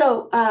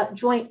 So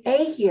joint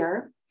A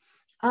here,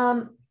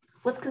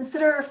 let's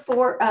consider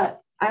for,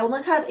 I will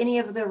not have any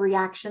of the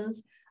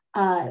reactions,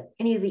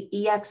 any of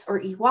the EX or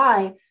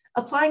EY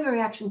applying a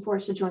reaction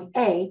force to joint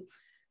A.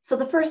 So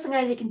the first thing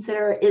I need to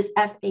consider is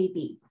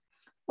FAB.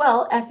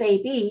 Well,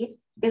 FAB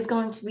is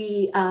going to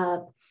be,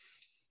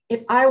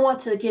 if I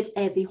want to get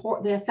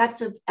the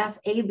effect of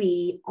FAB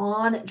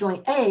on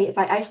joint A, if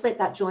I isolate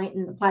that joint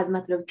and apply the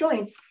method of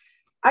joints,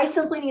 I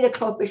simply need a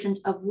coefficient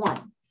of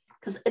 1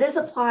 because it is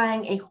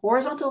applying a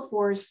horizontal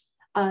force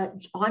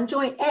on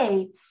joint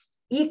A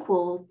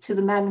equal to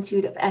the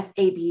magnitude of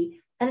FAB,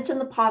 and it's in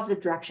the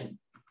positive direction.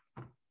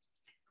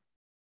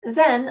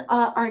 Then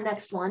our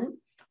next one,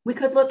 we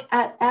could look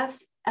at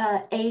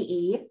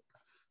FAE.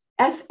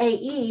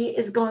 FAE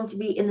is going to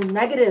be in the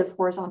negative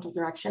horizontal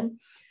direction,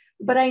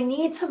 but I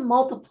need to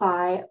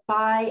multiply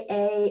by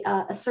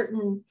a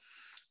certain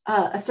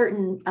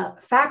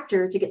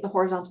factor to get the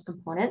horizontal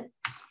component.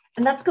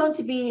 And that's going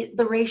to be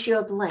the ratio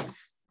of the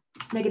lengths,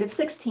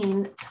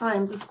 -16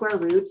 times the square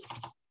root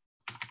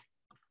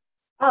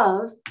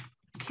of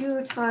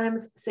 2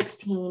 times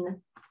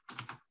 16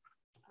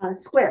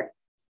 squared.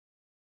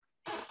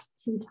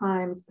 2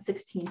 times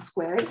 16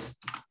 squared,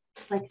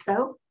 like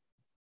so.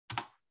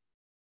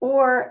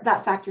 Or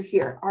that factor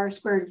here, r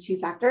squared root of 2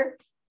 factor.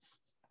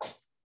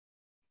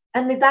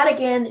 And that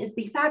again is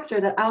the factor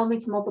that I'll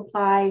need to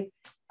multiply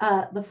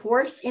the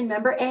force in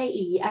member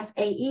AE,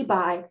 FAE,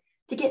 by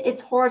to get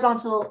its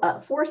horizontal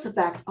force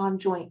effect on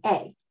joint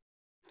A.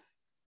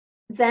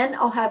 Then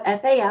I'll have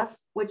FAF,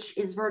 which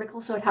is vertical,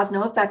 so it has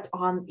no effect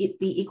on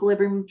the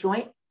equilibrium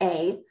joint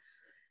A.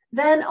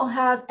 Then I'll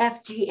have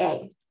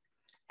FGA,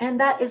 and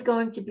that is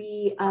going to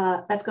be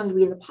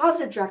in the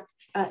positive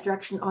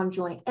direction on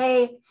joint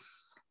A,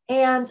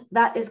 and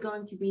that is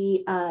going to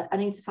be I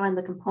need to find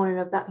the component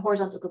of that, the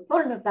horizontal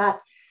component of that,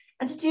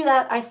 and to do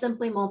that I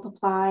simply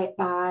multiply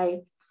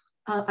by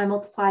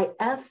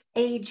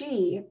FAG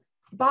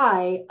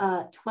by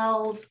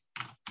 12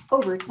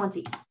 over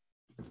 20,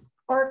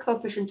 or a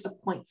coefficient of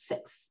 0.6.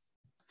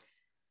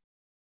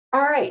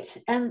 All right,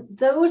 and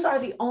those are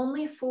the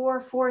only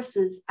four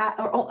forces,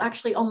 or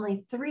actually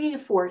only three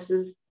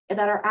forces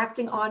that are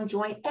acting on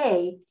joint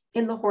A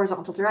in the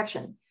horizontal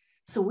direction.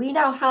 So we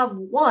now have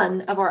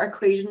one of our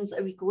equations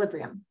of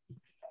equilibrium.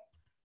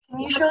 Can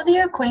you show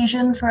the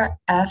equation for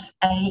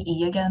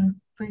FAE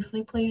again,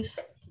 briefly, please?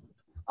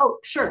 Oh,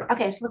 sure.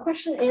 Okay, so the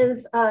question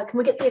is, can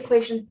we get the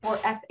equation for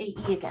FAE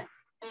again?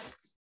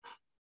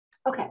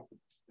 Okay,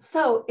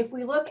 so if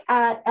we look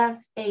at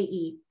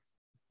FAE,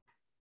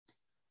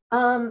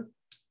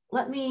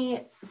 let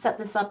me set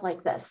this up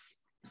like this.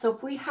 So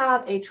if we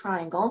have a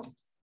triangle,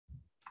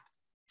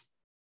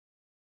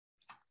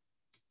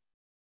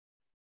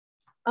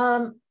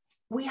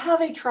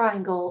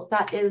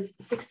 that is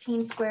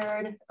 16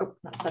 squared, oh,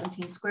 not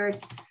 17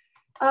 squared,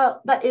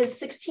 that is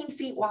 16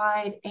 feet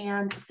wide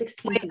and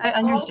 16 feet I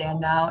understand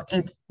now.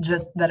 It's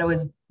just that it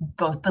was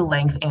both the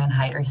length and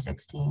height are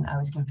 16. I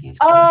was confused.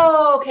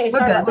 Oh, okay. We're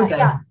good. We're good.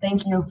 Yeah.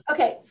 Thank you.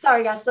 Okay.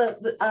 Sorry, guys.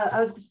 I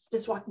was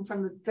just walking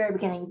from the very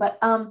beginning, but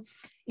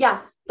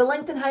yeah, the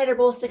length and height are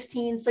both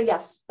 16. So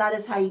yes, that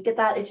is how you get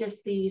that. It's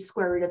just the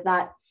square root of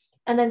that,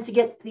 and then to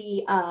get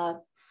the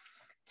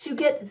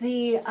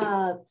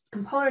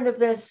component of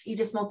this, you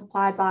just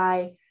multiply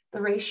by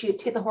the ratio.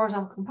 Take the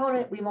horizontal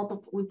component, we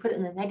put it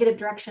in the negative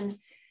direction,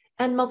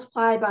 and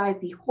multiply by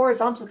the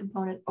horizontal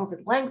component over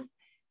the length,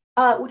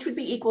 which would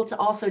be equal to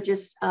also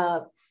just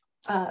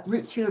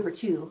root 2 over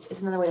 2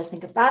 is another way to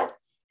think of that,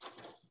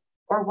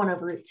 or 1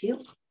 over root 2.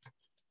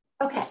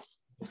 Okay,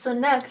 so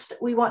next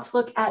we want to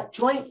look at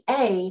joint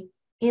A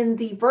in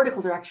the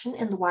vertical direction,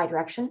 in the y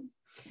direction.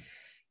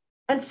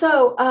 And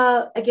so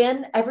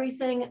again,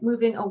 everything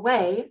moving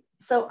away.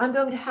 So I'm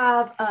going to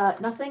have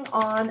nothing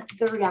on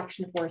the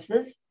reaction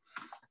forces.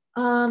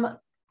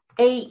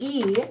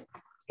 AE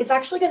is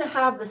actually going to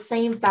have the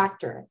same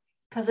factor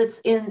because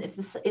it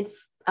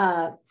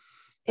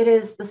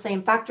is the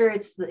same factor.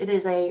 It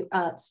is a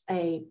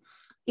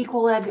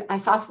equal leg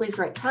isosceles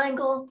right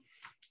triangle,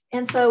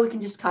 and so we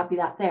can just copy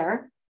that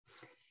there.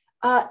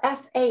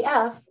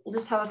 FAF will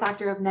just have a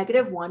factor of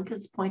 -1 because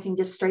it's pointing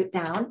just straight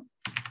down.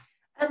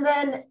 And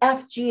then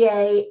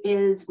FGA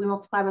is we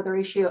multiply by the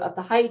ratio of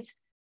the height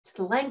to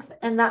the length,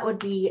 and that would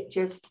be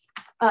just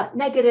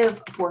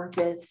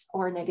 -4/5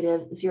 or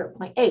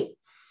 -0.8.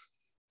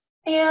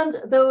 And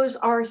those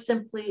are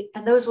simply,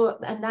 and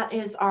that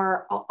is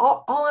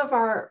all of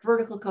our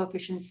vertical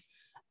coefficients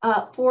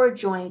for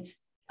joint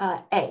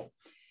A.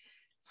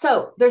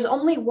 So there's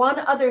only one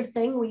other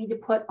thing we need to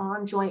put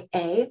on joint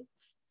A,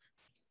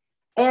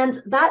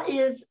 and that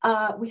is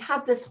we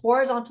have this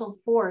horizontal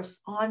force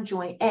on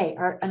joint A,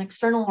 or an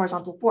external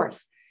horizontal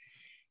force.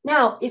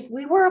 Now, if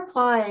we were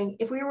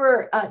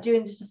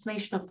doing just a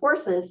summation of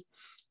forces,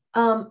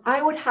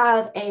 I would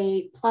have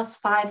a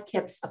 +5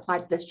 kips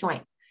applied to this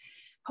joint.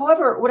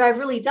 However, what I've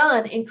really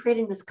done in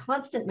creating this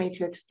constant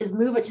matrix is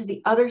move it to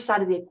the other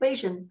side of the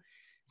equation.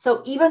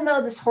 So even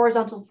though this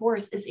horizontal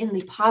force is in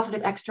the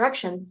positive x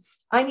direction,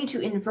 I need to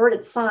invert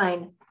its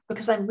sign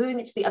because I'm moving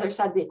it to the other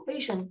side of the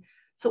equation.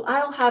 So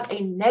I'll have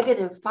a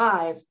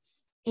 -5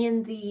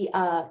 in the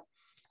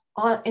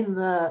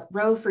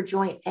row for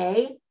joint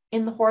A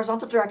in the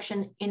horizontal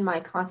direction in my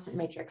constant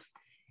matrix.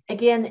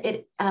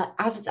 Again,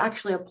 as it's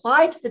actually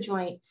applied to the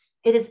joint,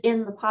 it is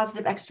in the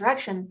positive x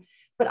direction,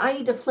 but I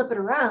need to flip it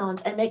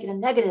around and make it a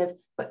negative,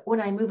 but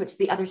when I move it to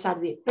the other side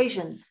of the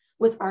equation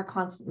with our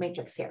constant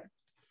matrix here.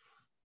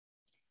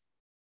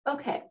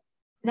 Okay,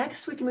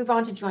 next we can move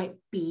on to joint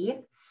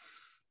B.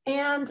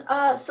 And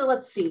so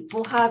let's see,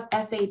 we'll have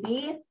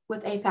FAB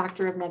with a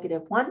factor of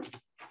 -1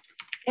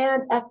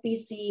 and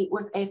FBC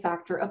with a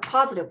factor of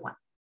 +1.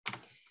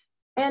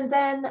 And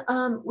then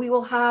we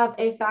will have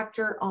a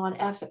factor on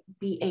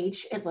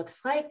FBH, it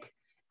looks like,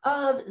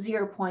 of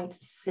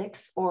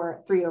 0.6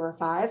 or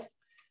 3/5.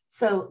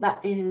 So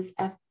that is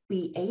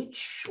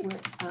FBH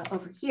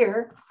over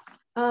here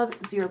of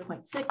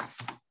 0.6.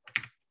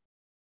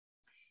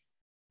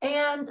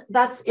 And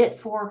that's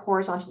it for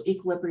horizontal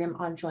equilibrium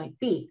on joint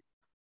B.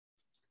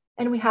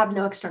 And we have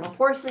no external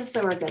forces,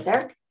 so we're good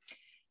there.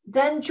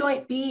 Then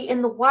joint B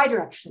in the y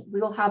direction,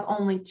 we will have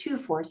only two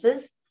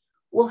forces.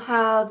 We'll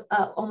have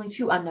only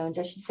two unknowns,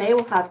 I should say.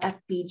 We'll have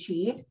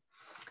FBG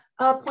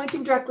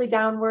pointing directly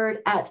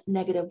downward at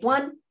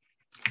 -1.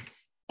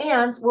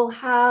 And we'll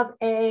have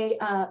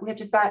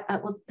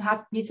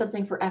need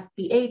something for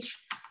FBH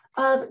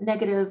of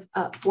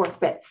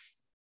 -4/5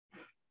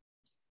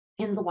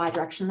 in the y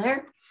direction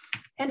there.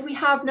 And we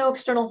have no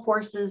external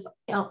forces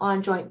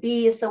on joint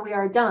B, so we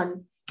are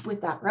done with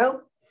that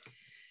row.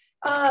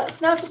 So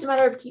now it's just a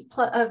matter of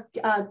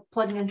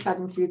plugging and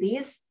chugging through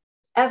these.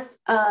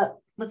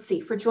 Let's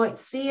see, for joint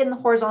C in the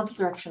horizontal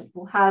direction,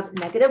 we'll have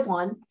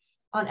 -1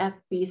 on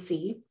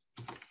FBC.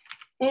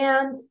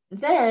 And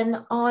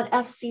then on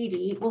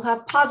FCD, we'll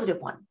have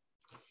 +1.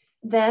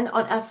 Then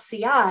on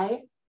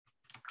FCI,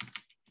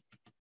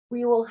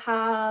 we will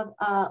have,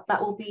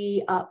 that will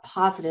be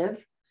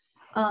positive.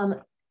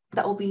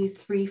 That will be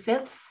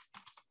 3/5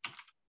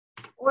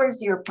 or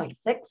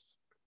 0.6.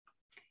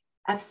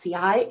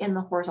 FCI in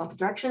the horizontal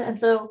direction. And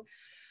so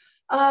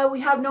we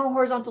have no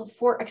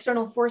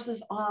external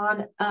forces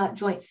on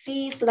joint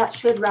C, so that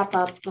should wrap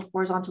up the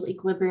horizontal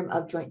equilibrium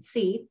of joint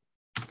C.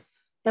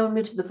 Then we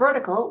move to the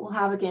vertical, we'll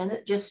have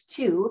again just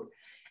 2,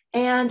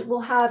 and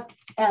we'll have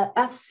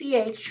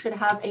FCH should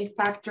have a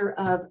factor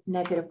of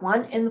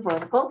 -1 in the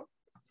vertical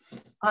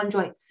on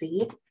joint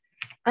C.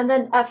 And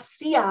then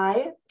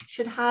FCI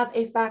should have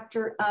a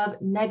factor of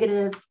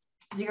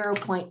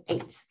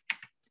 -0.8,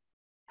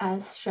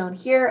 as shown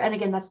here. And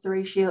again, that's the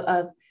ratio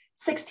of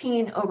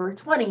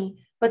 16/20,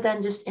 but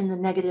then just in the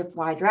negative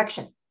y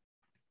direction.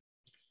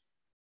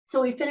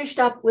 So we finished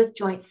up with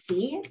joint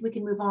C. We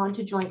can move on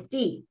to joint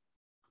D.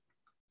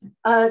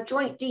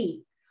 Joint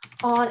D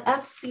on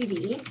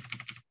FCD.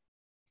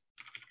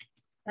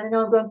 And I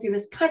know I'm going through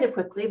this kind of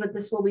quickly, but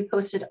this will be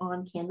posted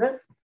on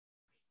Canvas.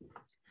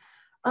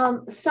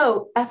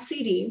 So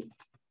FCD,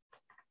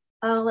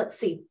 let's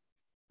see.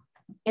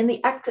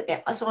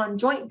 So on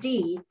joint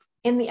D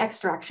in the X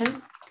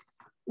direction,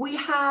 we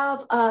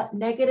have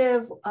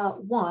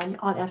 -1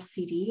 on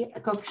FCD,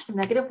 a coefficient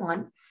of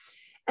 -1,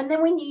 and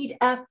then we need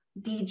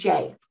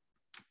FDJ.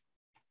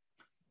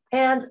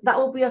 And that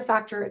will be a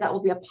factor, that will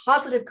be a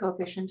positive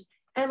coefficient,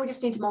 and we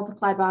just need to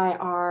multiply by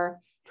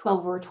our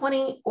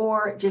 12/20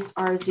 or just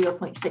our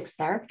 0.6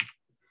 there.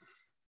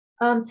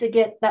 To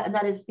get that, and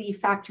that is the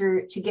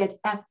factor to get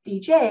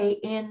FDJ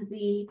in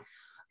the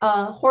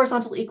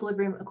horizontal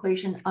equilibrium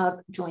equation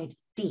of joint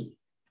D.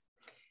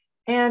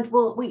 And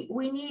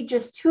we need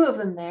just 2 of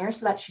them there,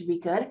 so that should be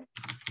good.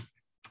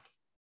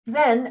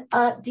 Then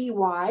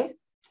DY,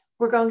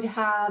 we're going to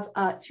have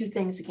 2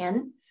 things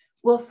again.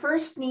 We'll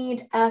first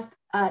need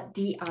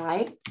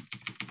FDI,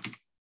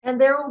 and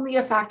there we'll need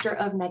a factor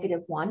of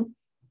 -1.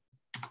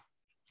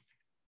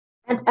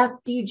 And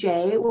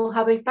FDJ will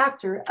have a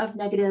factor of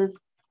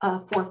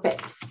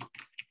 -4/5.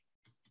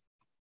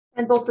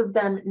 And both of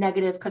them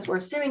negative because we're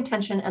assuming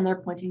tension and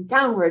they're pointing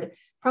downward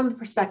from the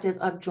perspective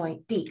of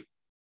joint D.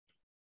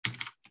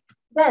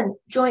 Then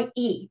joint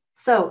E.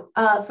 So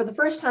for the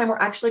first time, we're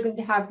actually going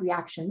to have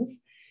reactions.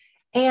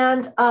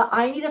 And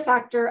I need a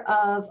factor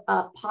of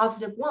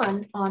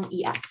 +1 on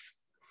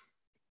EX.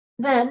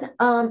 Then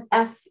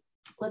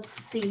let's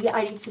see,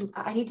 I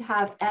need to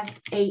have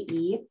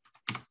FAE.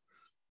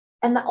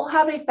 And that will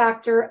have a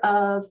factor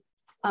of,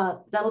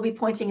 that'll be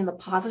pointing in the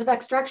positive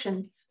X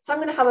direction. So I'm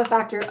going to have a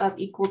factor of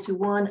equal to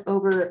 1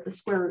 over the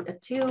square root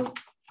of 2.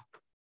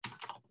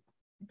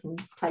 I can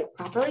type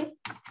properly.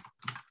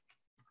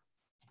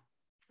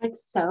 Like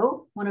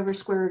so, 1 over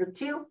square root of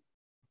 2.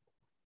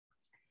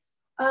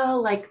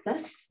 Like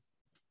this.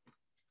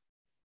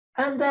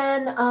 And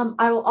then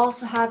I will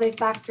also have a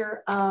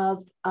factor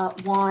of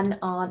 1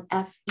 on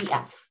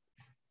FEF.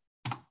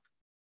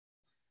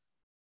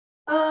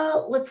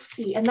 Let's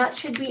see, and that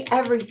should be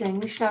everything.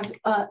 We should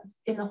have,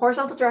 in the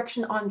horizontal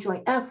direction on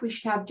joint F, we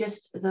should have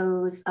just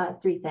those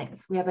 3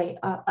 things. We have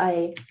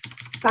a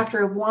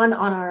factor of 1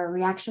 on our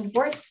reaction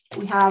force.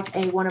 We have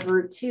a 1 over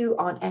root 2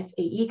 on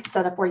FAE because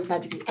that's a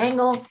 45-degree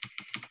angle.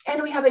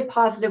 And we have a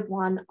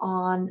 +1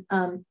 on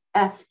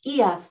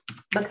FEF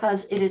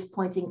because it is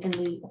pointing in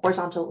the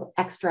horizontal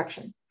X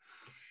direction.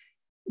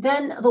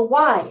 Then the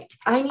Y,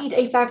 I need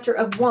a factor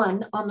of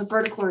 1 on the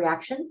vertical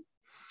reaction.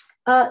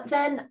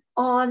 Then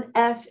on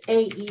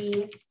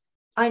FAE,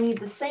 I need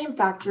the same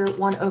factor,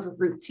 1 over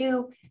root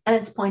 2, and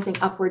it's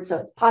pointing upward, so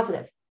it's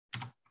positive.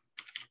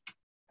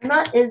 And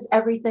that is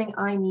everything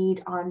I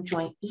need on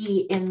joint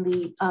E in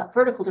the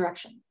vertical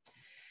direction.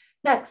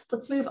 Next,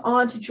 let's move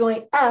on to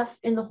joint F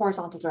in the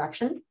horizontal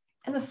direction.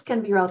 And this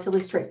can be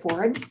relatively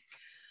straightforward.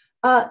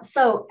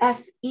 So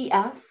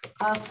FEF,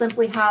 I'll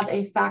simply have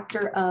a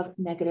factor of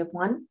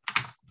 -1.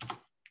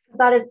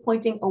 That is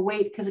pointing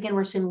away, because again,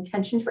 we're assuming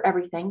tension for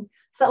everything.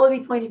 So that will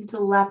be pointing to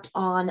the left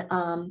on,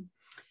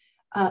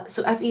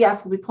 so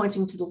FEF will be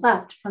pointing to the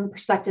left from the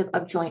perspective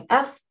of joint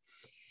F.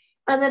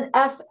 And then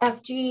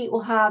FFG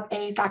will have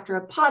a factor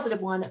of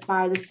 +1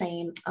 by the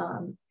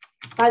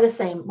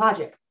same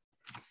logic.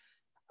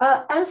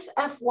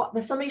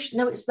 The summation,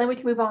 then we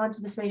can move on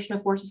to the summation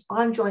of forces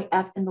on joint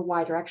F in the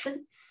Y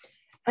direction.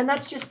 And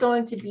that's just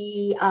going to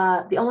be,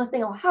 the only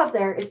thing I'll have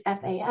there is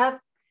FAF,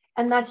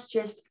 and that's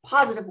just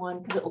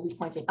 +1 because it will be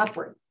pointing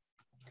upward.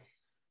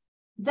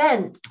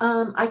 Then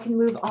I can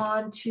move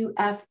on to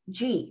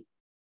FG,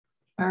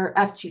 or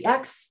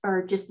FGX,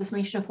 or just the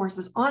summation of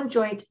forces on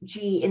joint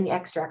G in the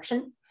X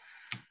direction.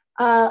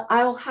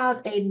 I will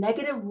have a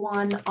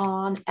 -1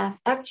 on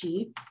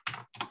FFG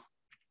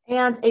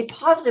and a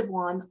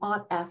 +1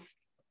 on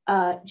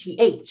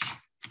FGH,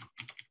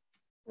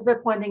 because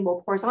they're pointing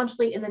both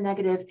horizontally in the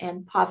negative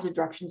and positive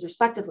directions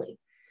respectively.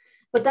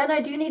 But then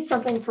I do need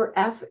something for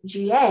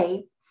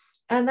FGA,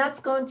 and that's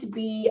going to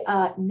be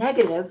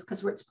negative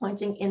because it's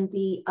pointing in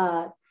the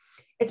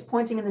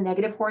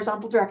negative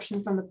horizontal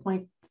direction from the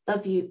point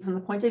of view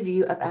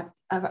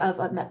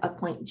of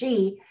point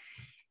G,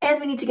 and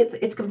we need to get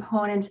its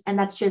component, and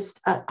that's just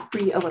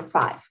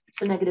 3/5,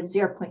 so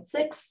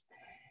 -0.6,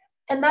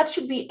 and that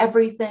should be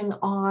everything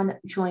on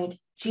joint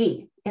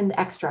G in the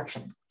X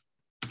direction.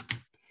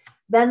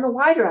 Then the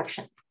y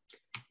direction.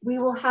 We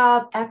will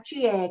have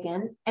FGA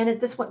again, and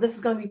at this point, this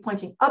is going to be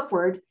pointing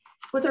upward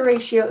with a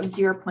ratio of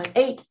 0.8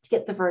 to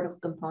get the vertical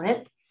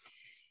component.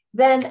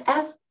 Then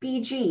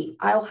FBG,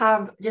 I'll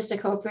have just a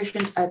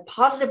coefficient of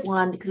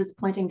 +1 because it's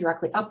pointing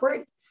directly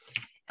upward.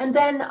 And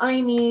then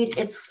I need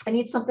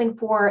something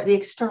for the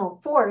external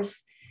force.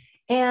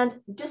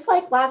 And just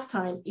like last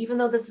time, even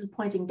though this is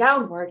pointing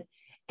downward,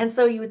 and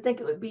so you would think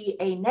it would be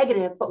a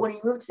negative, but when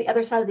you move to the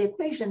other side of the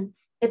equation,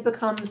 it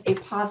becomes a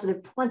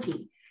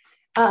 +20.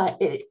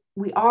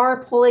 We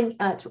are applying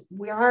a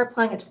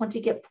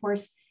 20 GIP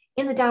force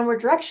in the downward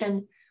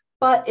direction,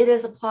 but it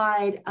is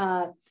applied.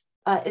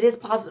 It is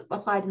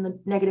applied in the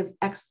negative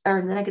x or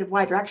in the negative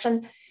y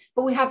direction,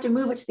 but we have to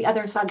move it to the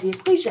other side of the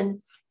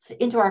equation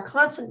into our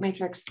constant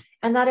matrix,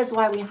 and that is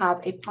why we have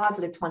a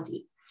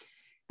 +20.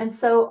 And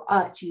so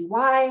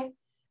GY,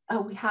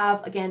 we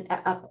have again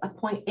a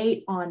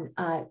 0.8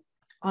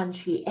 on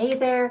GA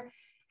there,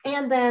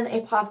 and then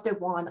a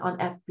 +1 on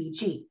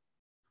FBG.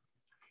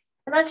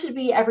 And that should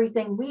be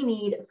everything we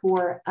need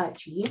for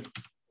G.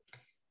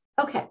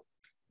 Okay,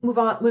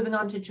 moving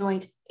on to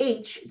joint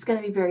H, it's going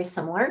to be very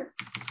similar.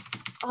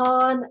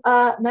 On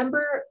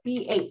member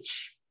BH,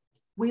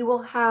 we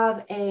will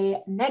have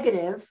a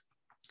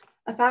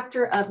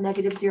factor of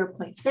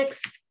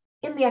 -0.6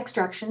 in the x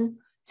direction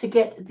to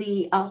get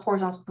the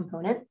horizontal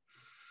component.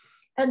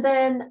 And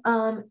then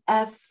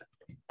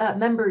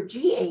member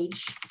GH,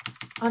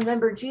 on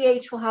member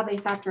GH, we'll have a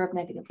factor of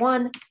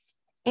 -1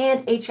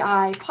 and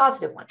HI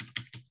 +1.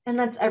 And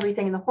that's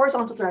everything in the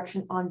horizontal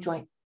direction on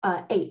joint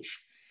H.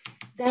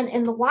 Then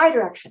in the y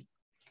direction,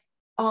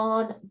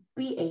 on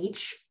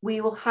BH,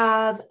 we will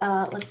have,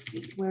 let's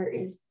see, where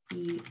is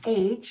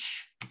BH?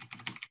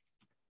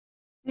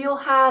 We'll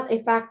have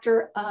a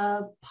factor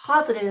of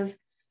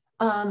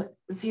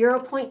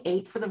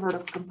 +0.8 for the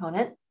vertical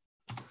component.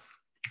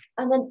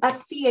 And then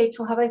FCH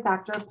will have a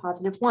factor of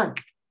 +1.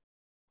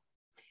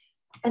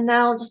 And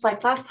now, just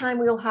like last time,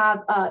 we'll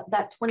have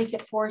that 20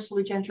 kip force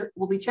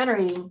will be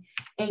generating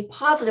a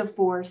positive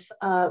force.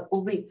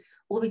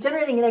 We'll be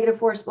generating a negative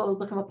force, but will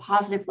become a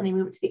positive when we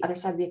move it to the other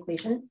side of the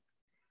equation.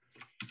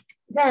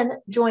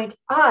 Then joint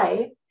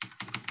I,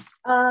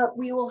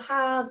 we will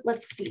have,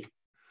 let's see,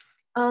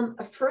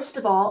 first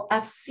of all,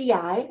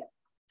 FCI,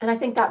 and I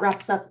think that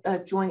wraps up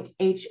joint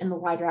H in the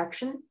y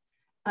direction.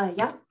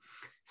 Yeah.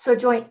 So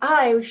joint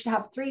I, we should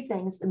have three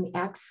things in the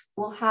x.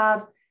 We'll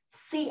have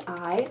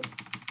CI,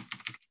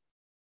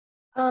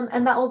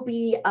 and that will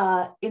be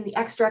in the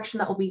x direction,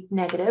 that will be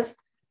negative.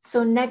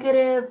 So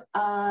negative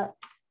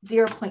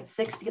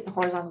 0.6 to get the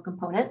horizontal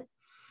component.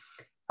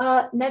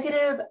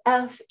 Negative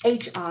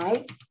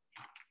FHI,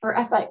 or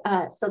FI,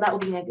 so that will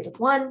be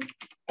 -1,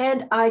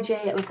 and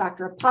IJ at a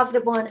factor of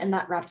 +1, and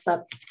that wraps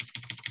up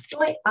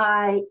joint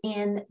I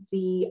in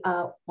the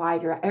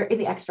in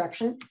the x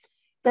direction.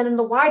 Then in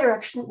the y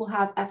direction, we'll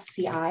have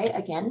FCI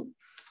again,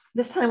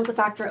 this time with a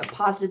factor of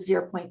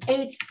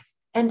 +0.8,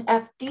 and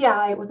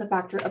FDI with a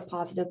factor of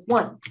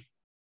 +1.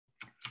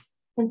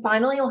 And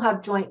finally, you'll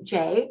have joint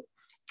J,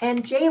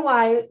 and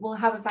JY will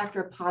have a factor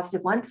of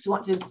 +1 because we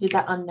want to include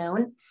that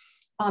unknown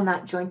on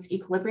that joint's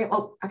equilibrium.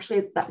 Oh,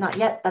 actually, not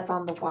yet. That's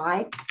on the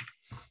Y.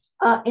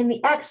 In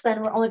the X,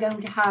 then, we're only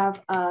going to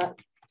have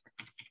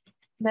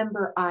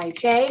member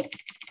IJ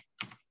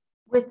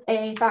with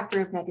a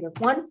factor of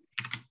 -1.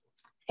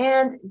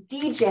 And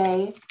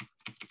DJ,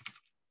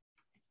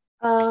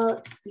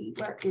 let's see,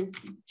 where is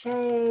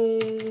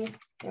DJ?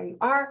 There you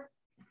are.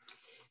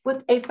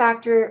 With a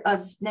factor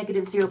of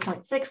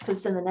 -0.6 because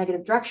it's in the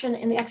negative direction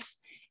in the X,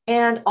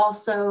 and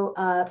also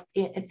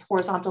it's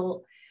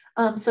horizontal.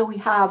 So we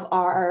have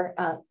our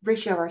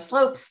ratio of our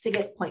slopes to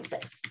get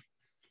 0.6.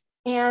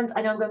 And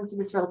I know I'm going to do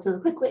this rather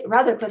quickly,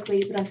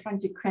 but I'm trying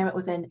to cram it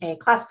within a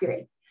class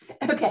period.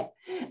 Okay,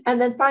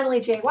 and then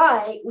finally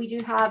JY, we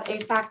do have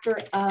a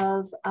factor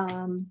of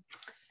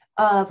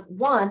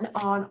 1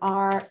 on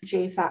our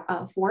J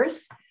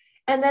force.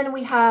 And then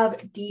we have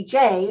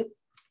DJ,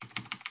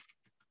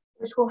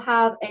 which will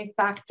have a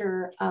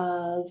factor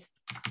of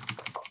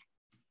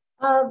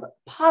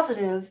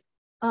positive.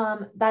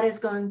 That is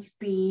going to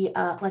be,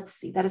 let's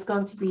see, that is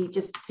going to be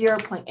just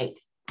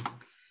 0.8.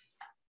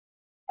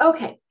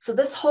 Okay, so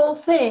this whole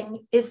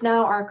thing is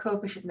now our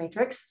coefficient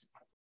matrix.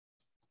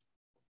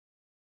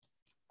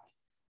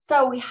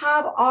 So we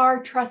have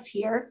our truss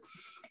here.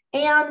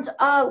 And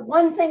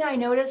one thing I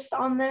noticed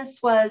on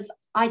this was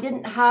I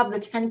didn't have the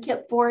 10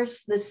 kip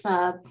force, this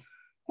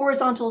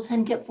horizontal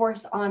 10 kip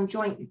force on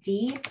joint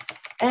D.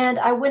 And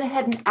I went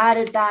ahead and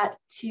added that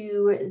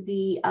to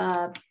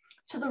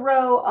the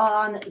row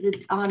on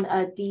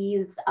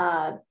D's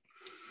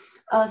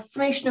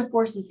summation of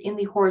forces in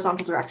the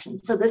horizontal direction.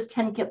 So this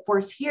 10 kip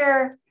force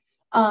here,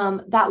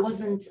 that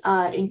wasn't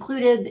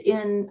included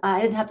in,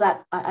 I didn't have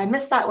that, I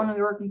missed that when we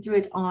were working through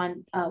it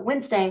on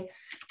Wednesday.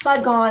 So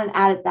I've gone and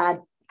added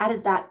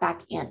that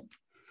back in.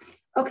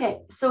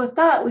 Okay, so with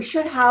that, we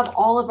should have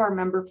all of our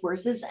member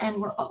forces,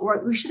 and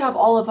we should have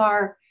all of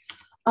our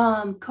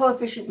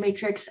coefficient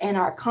matrix and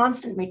our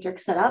constant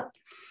matrix set up.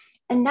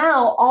 And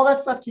now all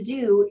that's left to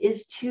do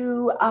is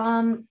to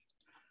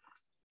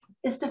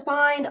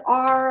find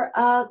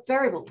our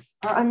variables,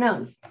 our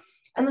unknowns.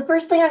 And the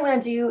first thing I'm going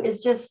to do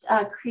is just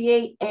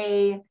create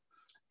a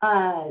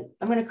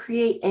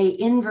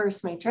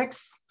inverse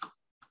matrix.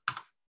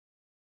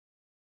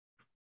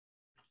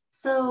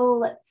 So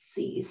let's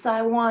see. So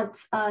I want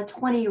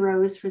 20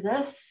 rows for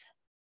this.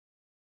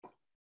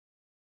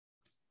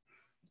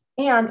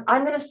 And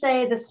I'm going to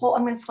say I'm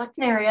going to select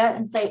an area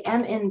and say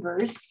M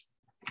inverse.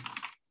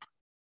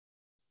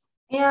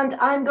 And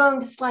I'm going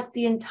to select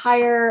the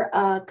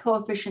entire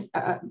coefficient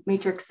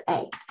matrix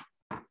A.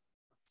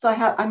 So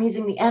I'm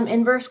using the M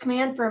inverse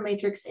command for a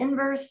matrix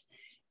inverse.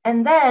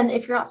 And then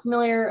if you're not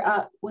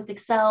familiar with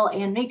Excel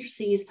and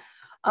matrices,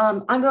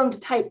 I'm going to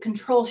type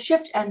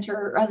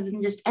Control-Shift-Enter rather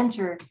than just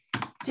Enter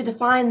to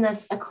define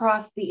this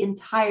across the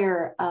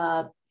entire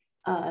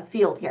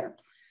field here.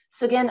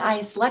 So again,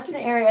 I select an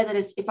area that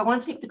is, if I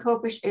want to take the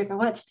coefficient,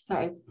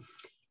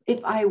 if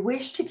I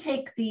wish to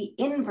take the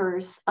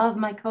inverse of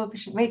my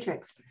coefficient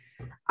matrix,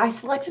 I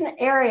select an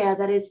area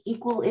that is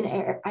equal in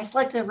area. I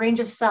select a range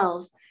of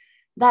cells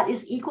that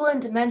is equal in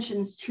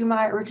dimensions to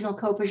my original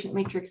coefficient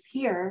matrix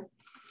here.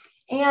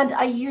 And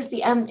I use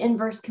the M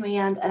inverse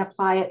command and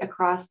apply it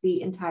across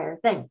the entire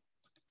thing.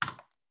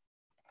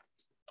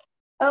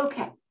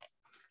 Okay,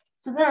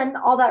 so then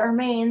all that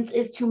remains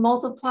is to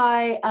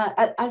multiply,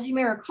 as you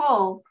may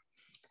recall,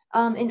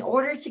 in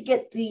order to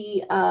get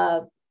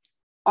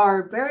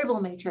our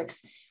variable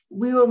matrix,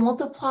 we will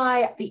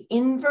multiply the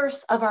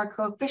inverse of our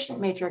coefficient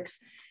matrix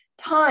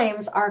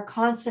times our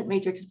constant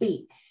matrix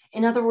B.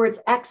 In other words,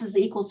 X is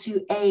equal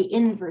to A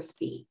inverse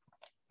B.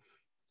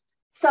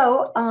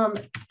 So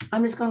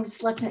I'm just going to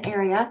select an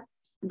area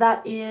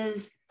that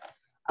is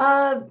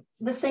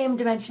the same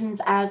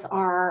dimensions as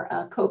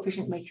our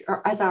coefficient matrix,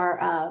 or as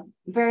our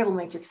variable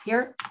matrix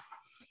here.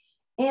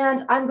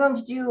 And I'm going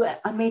to do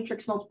a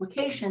matrix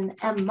multiplication,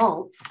 M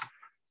mult,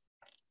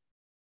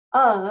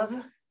 of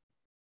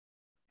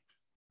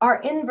our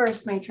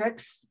inverse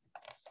matrix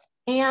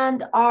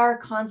and our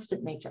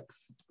constant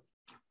matrix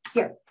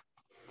here.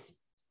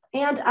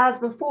 And as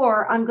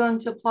before, I'm going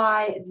to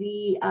apply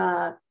this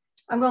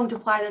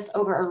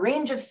over a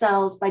range of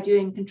cells by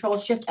doing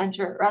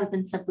Control-Shift-Enter rather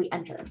than simply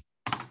Enter.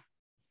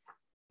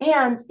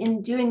 And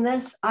in doing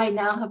this, I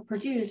now have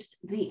produced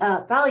the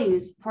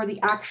values for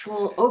the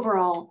actual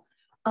overall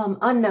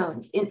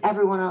unknowns in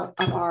every one of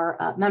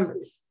our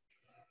members.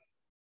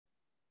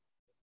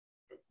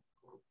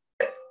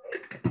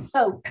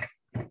 So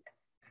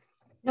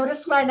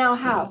notice what I now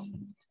have.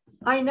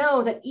 I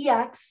know that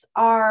EX,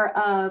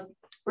 our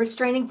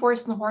restraining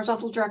force in the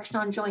horizontal direction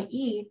on joint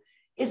E,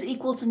 is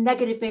equal to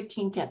negative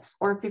 15 kips,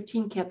 or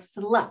 15 kips to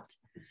the left.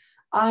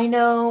 I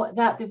know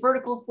that the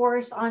vertical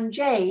force on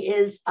J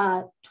is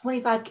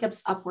 25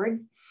 kips upward.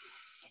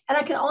 And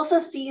I can also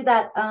see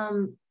that,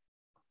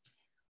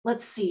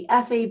 let's see,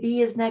 FAB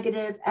is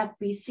negative,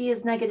 FBC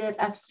is negative,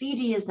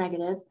 FCD is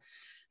negative.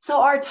 So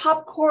our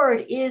top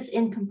chord is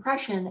in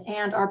compression,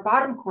 and our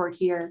bottom chord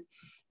here,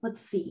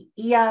 let's see,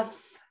 EF,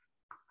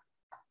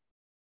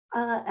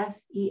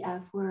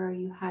 FEF, where are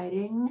you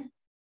hiding?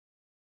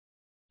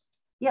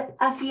 Yep,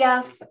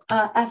 FEF,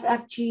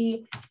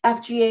 FFG,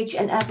 FGH,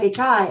 and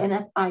FHI,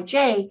 and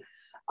FIJ,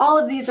 all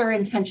of these are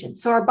in tension.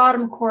 So our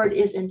bottom chord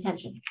is in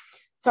tension.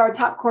 So our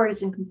top chord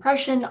is in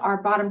compression,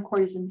 our bottom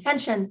chord is in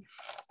tension,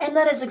 and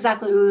that is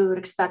exactly what we would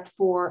expect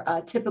for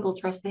typical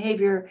truss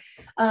behavior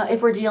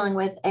if we're dealing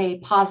with a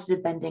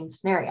positive bending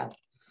scenario.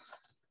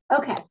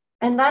 Okay,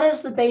 and that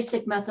is the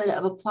basic method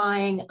of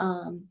applying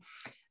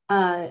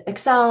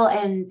Excel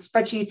and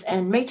spreadsheets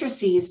and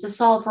matrices to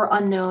solve for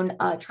unknown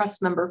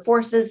truss member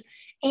forces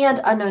and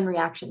unknown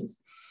reactions.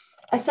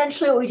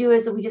 Essentially, what we do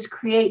is we just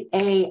create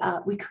a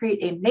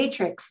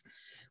matrix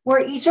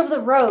where each of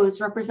the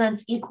rows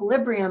represents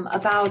equilibrium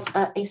about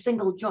a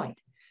single joint.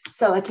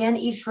 So again,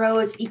 each row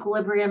is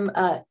equilibrium,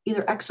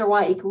 either X or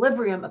Y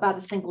equilibrium about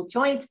a single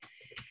joint.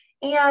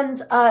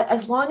 And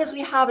as long as we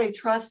have a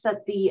truss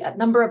that the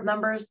number of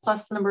members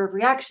plus the number of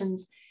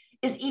reactions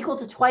is equal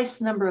to twice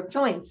the number of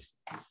joints.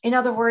 In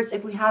other words,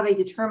 if we have a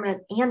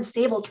determinate and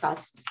stable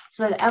truss,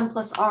 so that M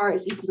plus R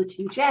is equal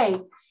to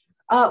 2J,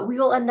 we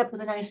will end up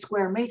with a nice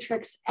square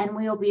matrix, and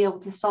we will be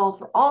able to solve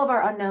for all of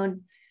our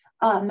unknown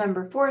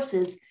member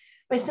forces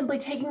by simply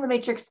taking the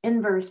matrix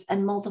inverse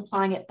and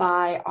multiplying it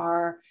by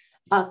our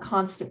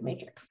constant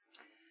matrix.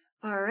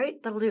 All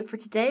right, that'll do it for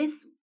today.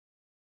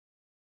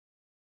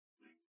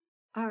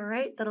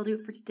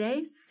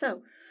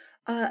 So,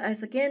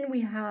 as again,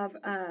 we have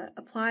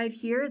applied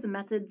here the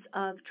methods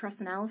of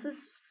truss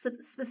analysis,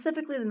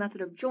 specifically the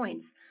method of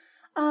joints,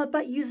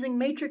 but using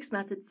matrix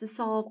methods to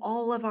solve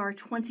all of our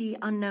 20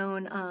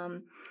 unknown,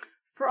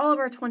 for all of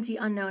our 20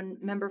 unknown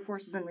member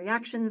forces and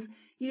reactions,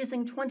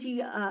 using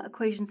 20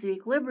 equations of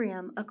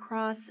equilibrium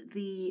across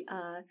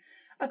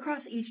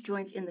each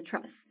joint in the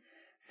truss.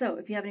 So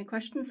if you have any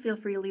questions, feel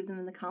free to leave them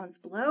in the comments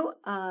below.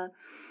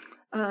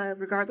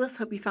 Regardless,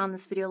 hope you found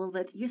this video a little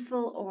bit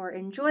useful or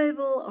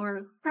enjoyable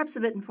or perhaps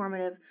a bit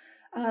informative.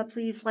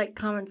 Please like,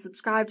 comment,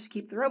 subscribe to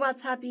keep the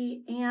robots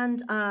happy,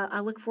 and I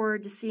look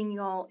forward to seeing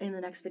you all in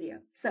the next video.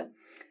 So,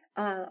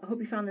 I hope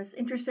you found this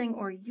interesting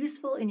or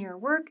useful in your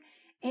work,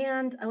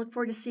 and I look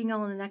forward to seeing you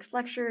all in the next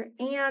lecture,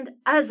 and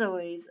as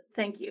always,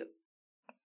 thank you.